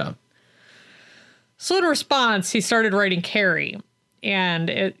that. Yeah. So in response, he started writing Carrie. And,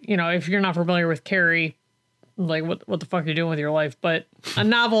 if you're not familiar with Carrie, like what the fuck are you doing with your life? But it's a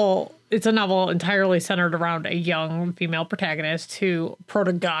novel entirely centered around a young female protagonist who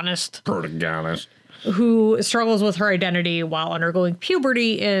struggles with her identity while undergoing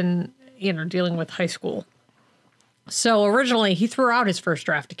puberty in dealing with high school. So originally he threw out his first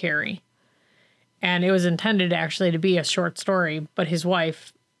draft to Carrie, and it was intended actually to be a short story, but his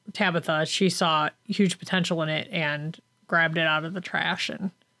wife, Tabitha, she saw huge potential in it and grabbed it out of the trash and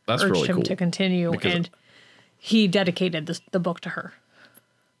urged him to continue. And he dedicated the book to her.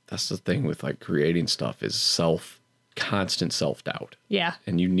 That's the thing with like creating stuff is constant self-doubt. Yeah.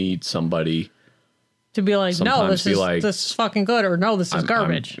 And you need somebody to be like, no, this is fucking good, or no, this is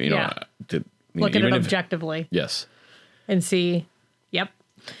garbage. Look at it objectively. Yes. And see, yep.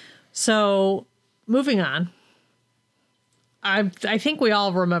 So, moving on. I think we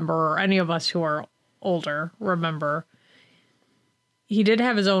all remember, or any of us who are older remember, he did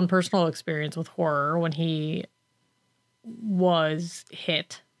have his own personal experience with horror when he was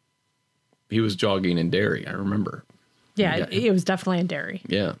hit. He was jogging in Derry, I remember. Yeah, it was definitely in Derry.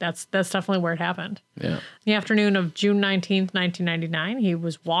 Yeah. That's definitely where it happened. Yeah. The afternoon of June 19th, 1999, he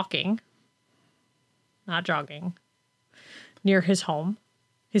was walking, not jogging, near his home,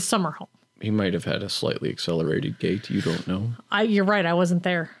 his summer home. He might have had a slightly accelerated gait. You don't know. You're right. I wasn't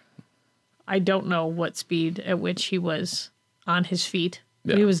there. I don't know what speed at which he was on his feet.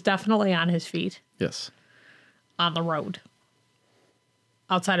 Yeah. He was definitely on his feet. Yes. On the road.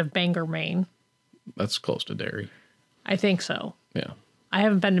 Outside of Bangor, Maine. That's close to Derry. I think so. Yeah. I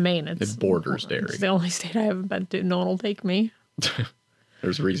haven't been to Maine. It borders Derry. It's the only state I haven't been to. No one will take me.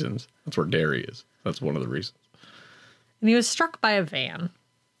 There's reasons. That's where Derry is. That's one of the reasons. And he was struck by a van.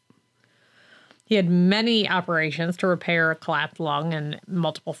 He had many operations to repair a collapsed lung and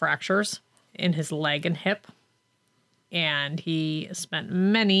multiple fractures in his leg and hip. And he spent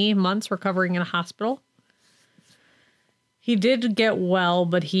many months recovering in a hospital. He did get well,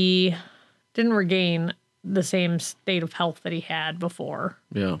 but he didn't regain the same state of health that he had before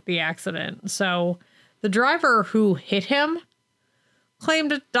the accident. So the driver who hit him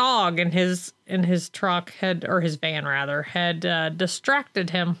claimed a dog in his truck his van had distracted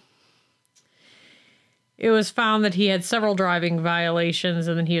him. It was found that he had several driving violations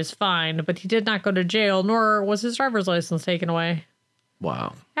and then he was fined, but he did not go to jail, nor was his driver's license taken away.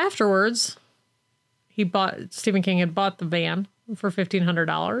 Wow. Afterwards, Stephen King had bought the van for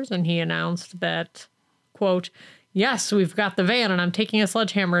 $1,500, and he announced that, quote, "Yes, we've got the van, and I'm taking a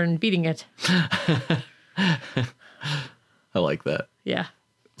sledgehammer and beating it." I like that. Yeah.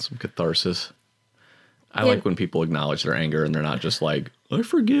 Some catharsis. I like when people acknowledge their anger and they're not just like, I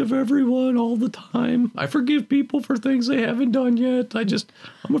forgive everyone all the time. I forgive people for things they haven't done yet.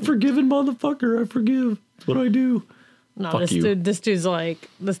 I'm a forgiving motherfucker. I forgive. That's what I do. No, this dude's like,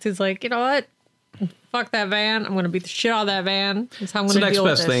 you know what? Fuck that van. I'm going to beat the shit out of that van. That's how I'm going to deal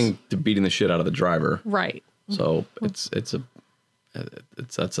with this. It's the next best thing to beating the shit out of the driver. Right. So that's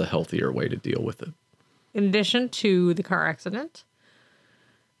a healthier way to deal with it. In addition to the car accident,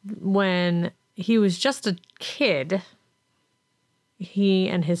 when he was just a kid, he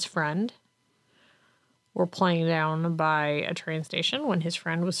and his friend were playing down by a train station when his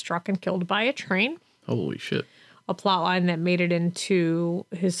friend was struck and killed by a train. Holy shit. A plot line that made it into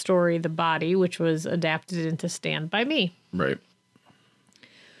his story, The Body, which was adapted into Stand By Me. Right.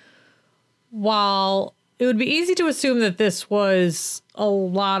 While it would be easy to assume that this was a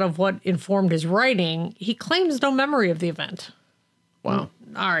lot of what informed his writing, he claims no memory of the event. Wow.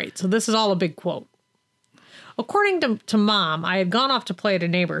 All right, so this is all a big quote. According to Mom, I had gone off to play at a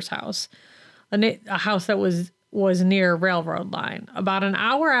neighbor's house, a house that was near a railroad line. About an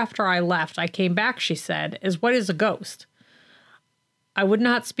hour after I left, I came back, she said, as white as a ghost. I would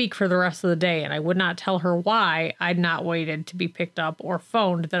not speak for the rest of the day, and I would not tell her why I'd not waited to be picked up or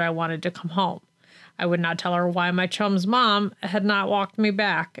phoned that I wanted to come home. I would not tell her why my chum's mom had not walked me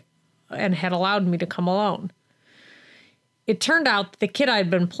back and had allowed me to come alone. It turned out that the kid I'd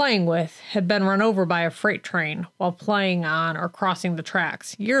been playing with had been run over by a freight train while playing on or crossing the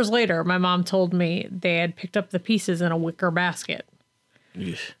tracks. Years later, my mom told me they had picked up the pieces in a wicker basket.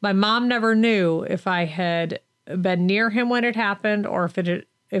 Yeesh. My mom never knew if I had been near him when it happened or if it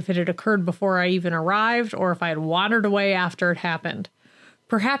had occurred before I even arrived or if I had wandered away after it happened.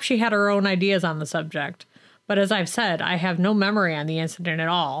 Perhaps she had her own ideas on the subject, but as I've said, I have no memory on the incident at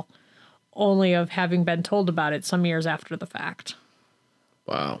all, only of having been told about it some years after the fact.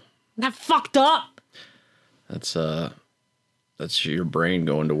 Wow. That fucked up. That's your brain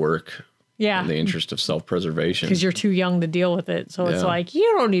going to work. Yeah. In the interest of self-preservation. Because you're too young to deal with it. So it's like, you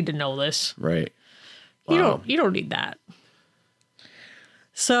don't need to know this. Right. Wow. You don't need that.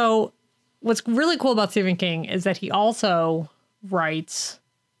 So what's really cool about Stephen King is that he also writes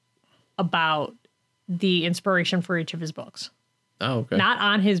about the inspiration for each of his books. Oh, okay. Not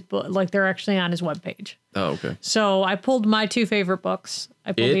on his book, like they're actually on his webpage. Oh, okay. So I pulled my two favorite books.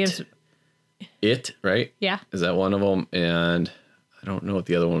 I pulled It, right? Yeah. Is that one of them? And I don't know what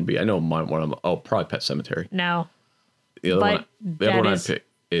the other one would be. I know one of them. Oh, probably Pet Sematary. No. The other one I'd pick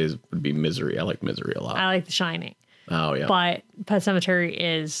would be Misery. I like Misery a lot. I like The Shining. Oh, yeah. But Pet Sematary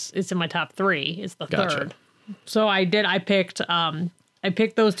it's in my top 3. It's the third. So I picked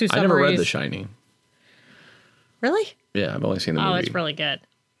those two summaries. I never read The Shining. Really? Yeah, I've only seen the movie. Oh, it's really good.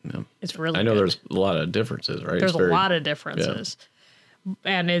 Yeah. It's really I know good. There's a lot of differences, right? There's a lot of differences.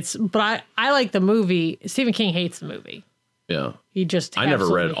 Yeah. And but I like the movie. Stephen King hates the movie. Yeah. He just I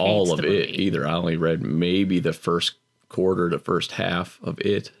never read all of it movie. either. I only read maybe the first quarter to first half of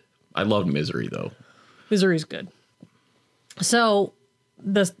it. I loved Misery, though. Misery's good. So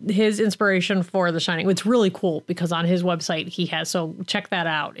his inspiration for The Shining, it's really cool because on his website he has, so check that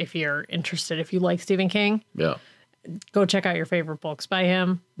out if you're interested. If you like Stephen King, yeah, go check out your favorite books by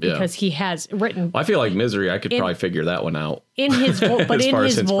him because he has written. Well, I feel like Misery, I could probably figure that one out in his but in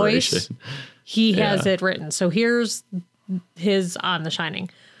his voice, he has it written. So here's his on The Shining.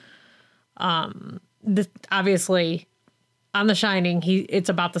 Obviously, on The Shining, it's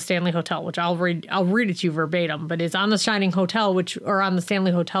about the Stanley Hotel, which I'll read it to you verbatim, but it's on the Shining Hotel, on the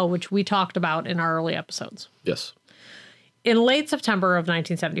Stanley Hotel, which we talked about in our early episodes. Yes. In late September of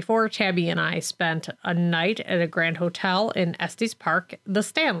 1974, Tabby and I spent a night at a Grand Hotel in Estes Park, the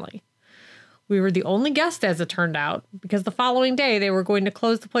Stanley. We were the only guests, as it turned out, because the following day they were going to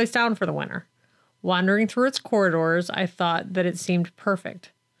close the place down for the winter. Wandering through its corridors, I thought that it seemed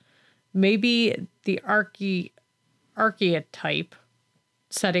perfect. maybe the archetype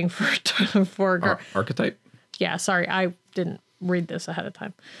setting for Archetype? Yeah, sorry, I didn't read this ahead of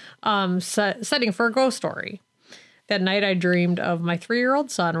time. Setting for a ghost story. That night I dreamed of my 3-year-old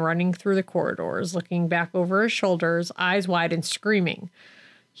son running through the corridors, looking back over his shoulders, eyes wide and screaming.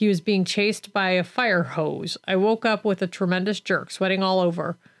 He was being chased by a fire hose. I woke up with a tremendous jerk, sweating all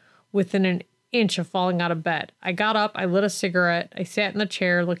over, within an inch of falling out of bed. I got up, I lit a cigarette, I sat in the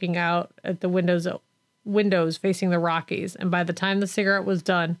chair looking out at the windows facing the Rockies, and by the time the cigarette was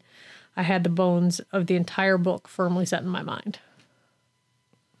done, I had the bones of the entire book firmly set in my mind.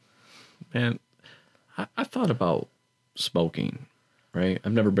 Man, I thought about smoking, right?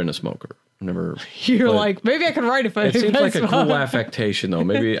 I've never been a smoker. You're like, maybe I could write if I. It seems like a cool affectation, though.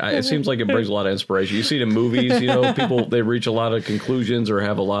 Maybe it seems like it brings a lot of inspiration. You see it in movies, people, they reach a lot of conclusions or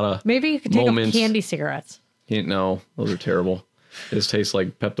have a lot of maybe you could take up candy cigarettes. No, those are terrible. It just tastes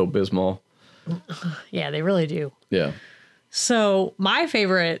like Pepto-Bismol. Yeah, they really do. Yeah. So my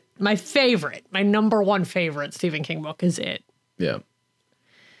number one favorite Stephen King book is It. Yeah.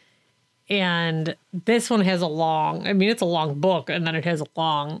 And this one has it's a long book, and then it has a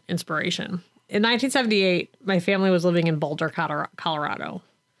long inspiration. In 1978, my family was living in Boulder, Colorado.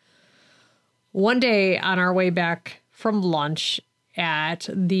 One day on our way back from lunch at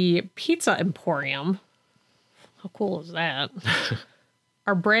the Pizza Emporium, how cool is that?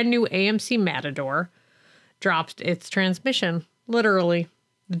 Our brand new AMC Matador dropped its transmission. Literally.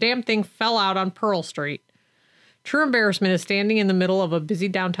 The damn thing fell out on Pearl Street. True embarrassment is standing in the middle of a busy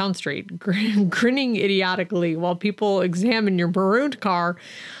downtown street, grinning idiotically while people examine your marooned car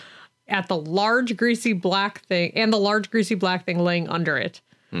at the large greasy black thing laying under it.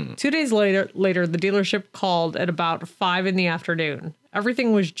 2 days later, the dealership called at about 5 p.m.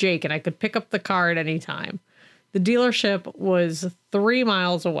 Everything was Jake, and I could pick up the car at any time. The dealership was 3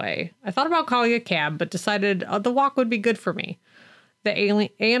 miles away. I thought about calling a cab, but decided the walk would be good for me. The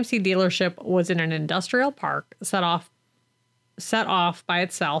AMC dealership was in an industrial park set off by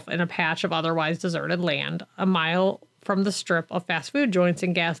itself in a patch of otherwise deserted land, a mile from the strip of fast food joints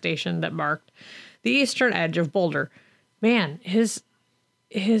and gas station that marked the eastern edge of Boulder. Man, his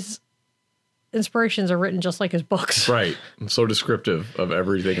inspirations are written just like his books. Right. So descriptive of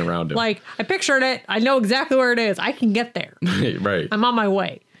everything around him. Like, I pictured it. I know exactly where it is. I can get there. Right. I'm on my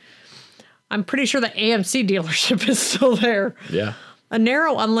way. I'm pretty sure the AMC dealership is still there. Yeah. A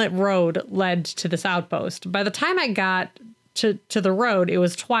narrow, unlit road led to this outpost. By the time I got to the road, it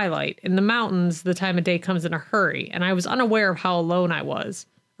was twilight. In the mountains, the time of day comes in a hurry, and I was unaware of how alone I was.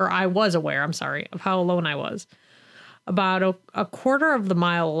 Or I was aware, of how alone I was. About a quarter of the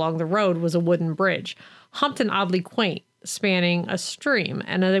mile along the road was a wooden bridge, humped and oddly quaint, spanning a stream.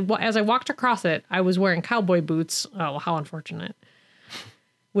 And as I walked across it, I was wearing cowboy boots. Oh, how unfortunate.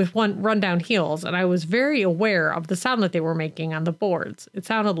 With rundown heels, and I was very aware of the sound that they were making on the boards. It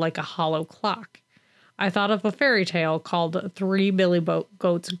sounded like a hollow clock. I thought of a fairy tale called Three Billy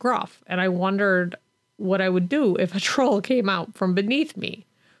Goats Gruff, and I wondered what I would do if a troll came out from beneath me,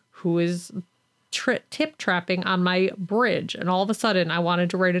 who is tip-trapping on my bridge, and all of a sudden I wanted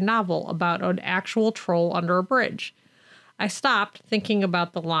to write a novel about an actual troll under a bridge. I stopped thinking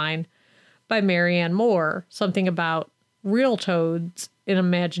about the line by Marianne Moore, something about real toads in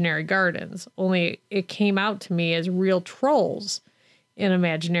imaginary gardens, only it came out to me as real trolls in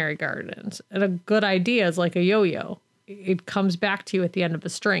imaginary gardens. And a good idea is like a yo-yo. It comes back to you at the end of a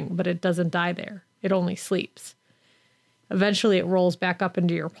string, but it doesn't die there. It only sleeps. Eventually it rolls back up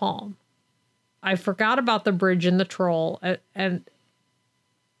into your palm. I forgot about the bridge and the troll, and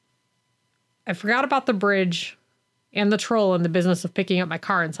I forgot about the bridge and the troll in the business of picking up my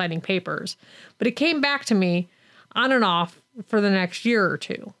car and signing papers, but it came back to me on and off for the next year or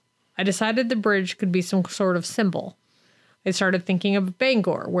two. I decided the bridge could be some sort of symbol. I started thinking of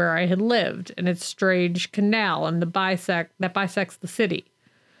Bangor, where I had lived, and its strange canal and that bisects the city.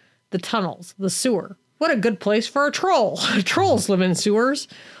 The tunnels, the sewer. What a good place for a troll. Trolls live in sewers.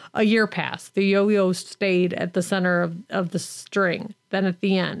 A year passed. The yo-yo stayed at the center of the string. Then at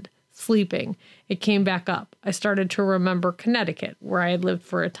the end, sleeping, it came back up. I started to remember Connecticut, where I had lived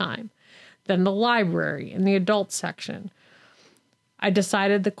for a time. Then the library and the adult section. I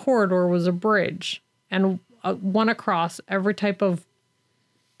decided the corridor was a bridge, and one across every type of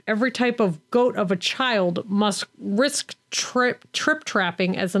goat of a child must risk trip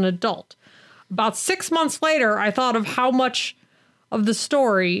trapping as an adult. About 6 months later, I thought of how much of the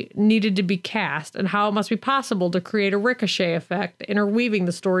story needed to be cast and how it must be possible to create a ricochet effect, interweaving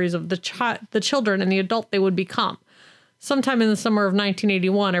the stories of the children and the adult they would become. Sometime in the summer of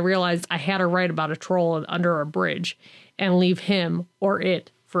 1981, I realized I had to write about a troll under a bridge and leave him or it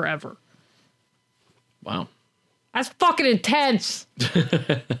forever. Wow. That's fucking intense.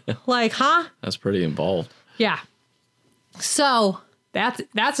 Like, huh? That's pretty involved. Yeah. So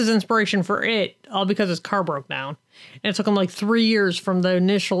that's his inspiration for it, all because his car broke down. And it took him like 3 years from the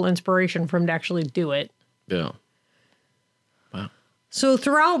initial inspiration for him to actually do it. Yeah. Wow. So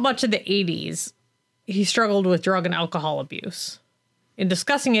throughout much of the 80s, he struggled with drug and alcohol abuse. In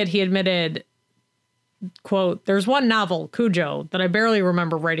discussing it, he admitted, quote, "There's one novel, Cujo, that I barely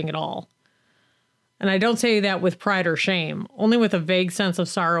remember writing at all. And I don't say that with pride or shame, only with a vague sense of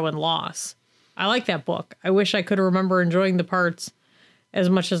sorrow and loss. I like that book. I wish I could remember enjoying the parts as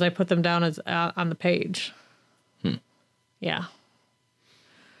much as I put them down as on the page." Yeah.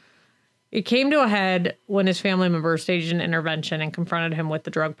 It came to a head when his family members staged an intervention and confronted him with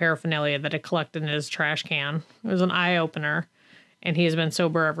the drug paraphernalia that had collected in his trash can. It was an eye-opener, and he has been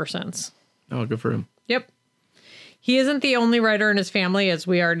sober ever since. Oh, good for him. Yep. He isn't the only writer in his family, as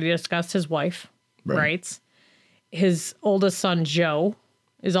we already discussed. His wife writes. His oldest son, Joe,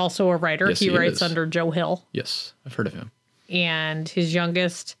 is also a writer. Yes, he writes is. under Joe Hill. Yes, I've heard of him. And his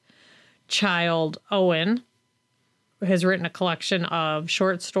youngest child, Owen, has written a collection of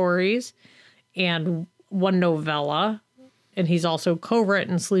short stories and one novella. And he's also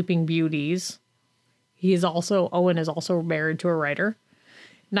co-written Sleeping Beauties. Owen is also married to a writer.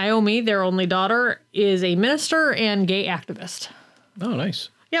 Naomi, their only daughter, is a minister and gay activist. Oh, nice.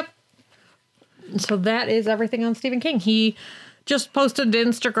 Yep. So that is everything on Stephen King. He just posted to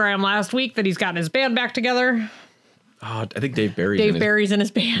Instagram last week that he's gotten his band back together. Oh, I think Dave Barry's Barry's in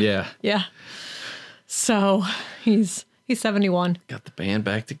his band. Yeah. Yeah. So he's 71. Got the band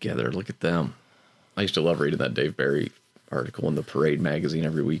back together. Look at them. I used to love reading that Dave Barry article in the Parade magazine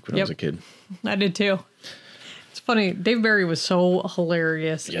every week when I was a kid. I did too. It's funny. Dave Barry was so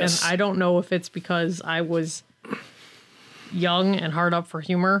hilarious. Yes. And I don't know if it's because I was young and hard up for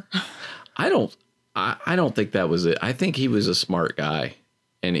humor. I don't think that was it. I think he was a smart guy.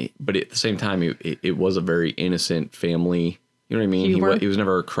 But at the same time, it was a very innocent family. You know what I mean? He was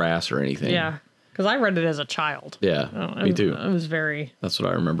never crass or anything. Yeah. Because I read it as a child. Yeah, me too. It was very... That's what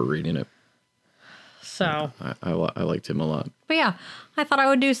I remember reading it. So... I liked him a lot. But yeah, I thought I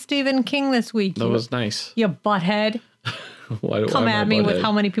would do Stephen King this week. That was nice. You butthead. Come at me with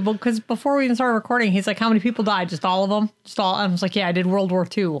how many people... Because before we even started recording, he's like, how many people died? Just all of them? Just all... I was like, yeah, I did World War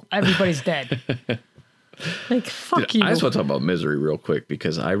II. Everybody's dead. Like, fuck you. I just want to talk about Misery real quick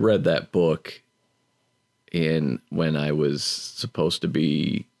because I read that book when I was supposed to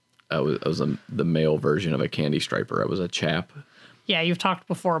be... I was the male version of a candy striper. I was a chap. Yeah, you've talked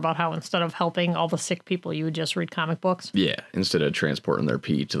before about how instead of helping all the sick people, you would just read comic books. Yeah, instead of transporting their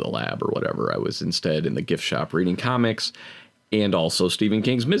pee to the lab or whatever, I was instead in the gift shop reading comics and also Stephen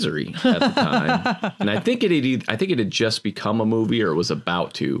King's Misery at the time. And I think it had just become a movie or it was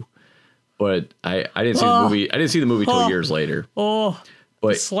about to. But I didn't see the movie. I didn't see the movie till years later. Oh,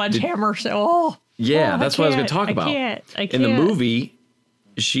 but Sledgehammer. Yeah, that's what I was going to talk about. I can't. In the movie,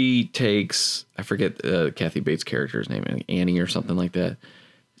 she takes, I forget Kathy Bates' character's name, Annie or something like that.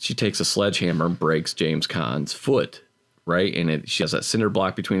 She takes a sledgehammer and breaks James Caan's foot, right? And she has that cinder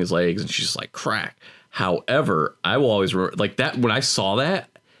block between his legs, and she's just like, crack. However, I will always remember, like that, when I saw that,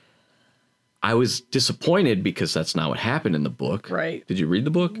 I was disappointed because that's not what happened in the book. Right. Did you read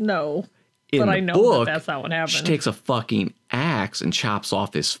the book? No. In but the I know book, that's not what happened. She takes a fucking axe and chops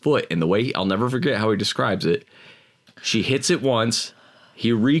off his foot. And the way, I'll never forget how he describes it. She hits it once.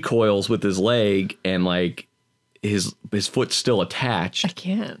 He recoils with his leg and like his foot's still attached. I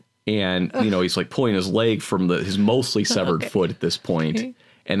can't. And, he's like pulling his leg from his mostly severed foot at this point. Okay.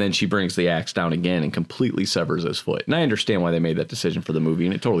 And then she brings the axe down again and completely severs his foot. And I understand why they made that decision for the movie.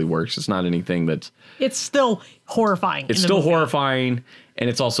 And it totally works. It's not anything that's... It's still horrifying. It's still horrifying. And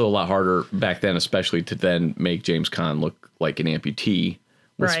it's also a lot harder back then, especially to then make James Caan look like an amputee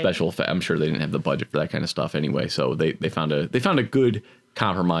with special effects. I'm sure they didn't have the budget for that kind of stuff anyway. So they found a good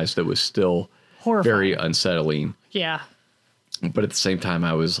compromise that was still horrifying. Very unsettling. Yeah. But at the same time,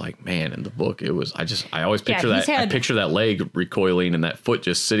 I was like, man, in the book, it was, I always picture that. I picture that leg recoiling and that foot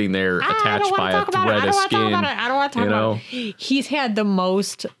just sitting there attached by a thread of skin. I don't want to talk about it. He's had the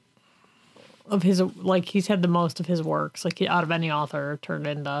most of his, works, like out of any author turned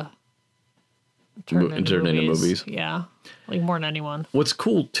into movies. Yeah. Like more than anyone. What's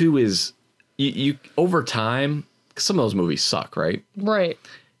cool too is you over time, 'cause some of those movies suck, right? Right.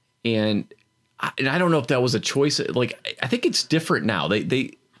 And I don't know if that was a choice. Like, I think it's different now.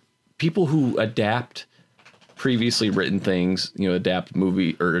 They people who adapt previously written things, adapt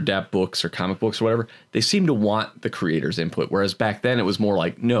movie or adapt books or comic books or whatever, they seem to want the creator's input. Whereas back then it was more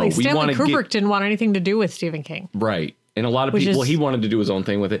like, no, like we want to Kubrick didn't want anything to do with Stephen King. Right. And a lot of Which people, is- he wanted to do his own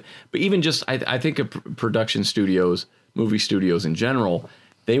thing with it. But even just, I think of production studios, movie studios in general,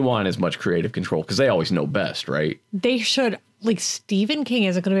 they want as much creative control because they always know best, right? They should, like, Stephen King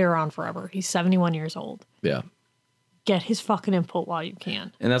isn't going to be around forever. He's 71 years old. Yeah. Get his fucking input while you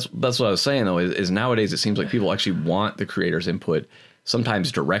can. And that's what I was saying, though, is nowadays it seems like people actually want the creator's input.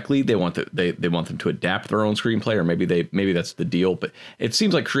 Sometimes directly, they want they want them to adapt their own screenplay, or maybe that's the deal. But it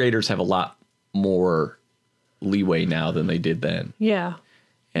seems like creators have a lot more leeway now than they did then. Yeah.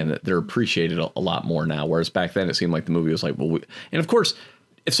 And that they're appreciated a lot more now. Whereas back then it seemed like the movie was like, well, and of course,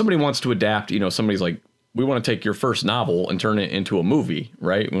 if somebody wants to adapt, somebody's like, we want to take your first novel and turn it into a movie,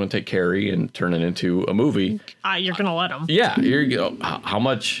 right? We want to take Carrie and turn it into a movie. You're going to let them. Yeah. Here you go. How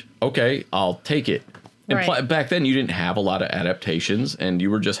much? Okay, I'll take it. And Right. back then you didn't have a lot of adaptations and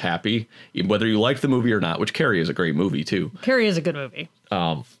you were just happy whether you liked the movie or not, which Carrie is a great movie too. Carrie is a good movie.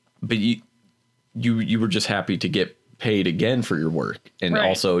 But you were just happy to get paid again for your work. And Right.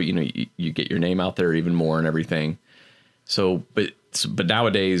 also, you get your name out there even more and everything. So, but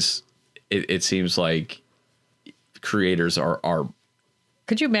nowadays it seems like creators are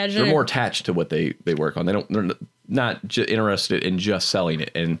Could you imagine? they're more attached to what they work on. They're not interested in just selling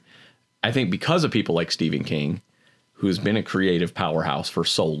it. And I think because of people like Stephen King, who's been a creative powerhouse for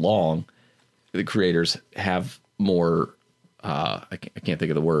so long, the creators have more, I can't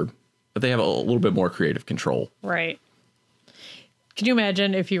think of the word, but they have a little bit more creative control. Right. Can you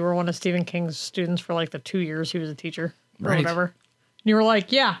imagine if you were one of Stephen King's students for like the 2 years he was a teacher or Right. whatever? And you were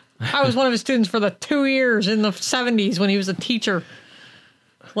like, yeah, I was one of his students for the 2 years in the 70s when he was a teacher.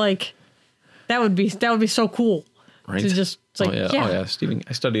 Like, that would be so cool. Right. To just, it's like, Oh yeah.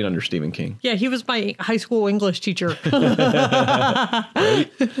 I studied under Stephen King. Yeah, he was my high school English teacher. That'd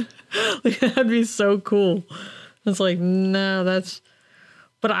be so cool. It's like, no, that's...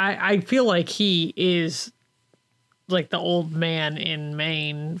 But I feel like he is like the old man in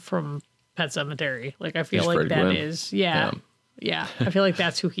Maine from Pet Sematary. Like, I feel He's like Fred that Gwynn. is... Yeah. Yeah. I feel like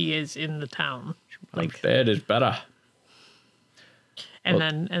that's who he is in the town. Like, Bed is better. and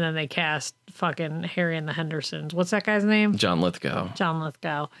then they cast fucking Harry and the Hendersons. What's that guy's name? John Lithgow. John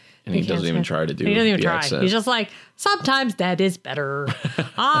Lithgow. And he doesn't even try to do He doesn't even the try. accent. He's just like, sometimes that is better.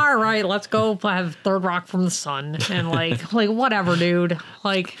 All right, let's go have Third Rock from the Sun. And like whatever, dude.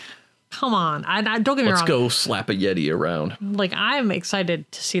 Like, come on. I don't get me Let's wrong. go slap a Yeti around. Like, I'm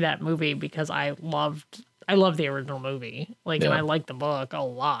excited to see that movie because I love the original movie. Like, and Yeah. I like the book a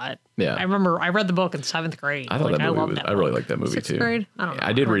lot. Yeah. I remember I read the book in 7th grade. I thought like, that movie loved was. that I really book. liked that movie 6th too. grade? I don't know.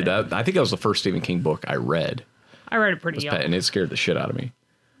 I did read read that. I think that was the first Stephen King book I read. I read it pretty young. And it scared the shit out of me.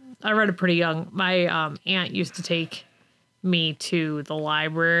 I read it pretty young. My aunt used to take me to the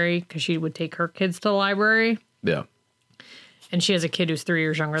library because she would take her kids to the library. Yeah. And she has a kid who's 3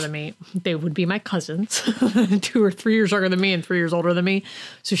 years younger than me. They would be my cousins, 2 or 3 years younger than me and 3 years older than me.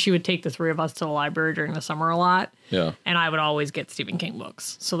 So she would take the three of us to the library during the summer a lot. Yeah. And I would always get Stephen King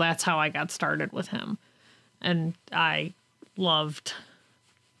books. So that's how I got started with him. And I loved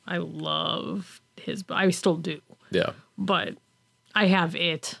his, I still do. Yeah. But I have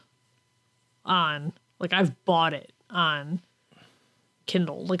it on, like, I've bought it on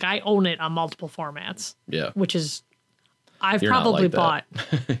Kindle. Like, I own it on multiple formats. Yeah. Which is, I've You're not probably like bought.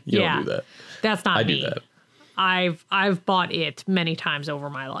 that. You don't do that. That's not I me. do that. I've bought it many times over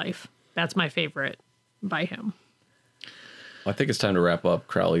my life. That's my favorite by him. I think it's time to wrap up.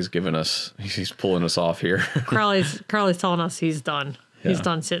 Crowley's giving us, he's pulling us off here. Crowley's telling us he's done. He's Yeah.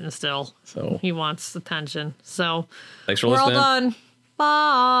 done sitting still. So He wants attention. So thanks for we're all listening. done.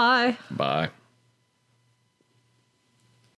 Bye. Bye.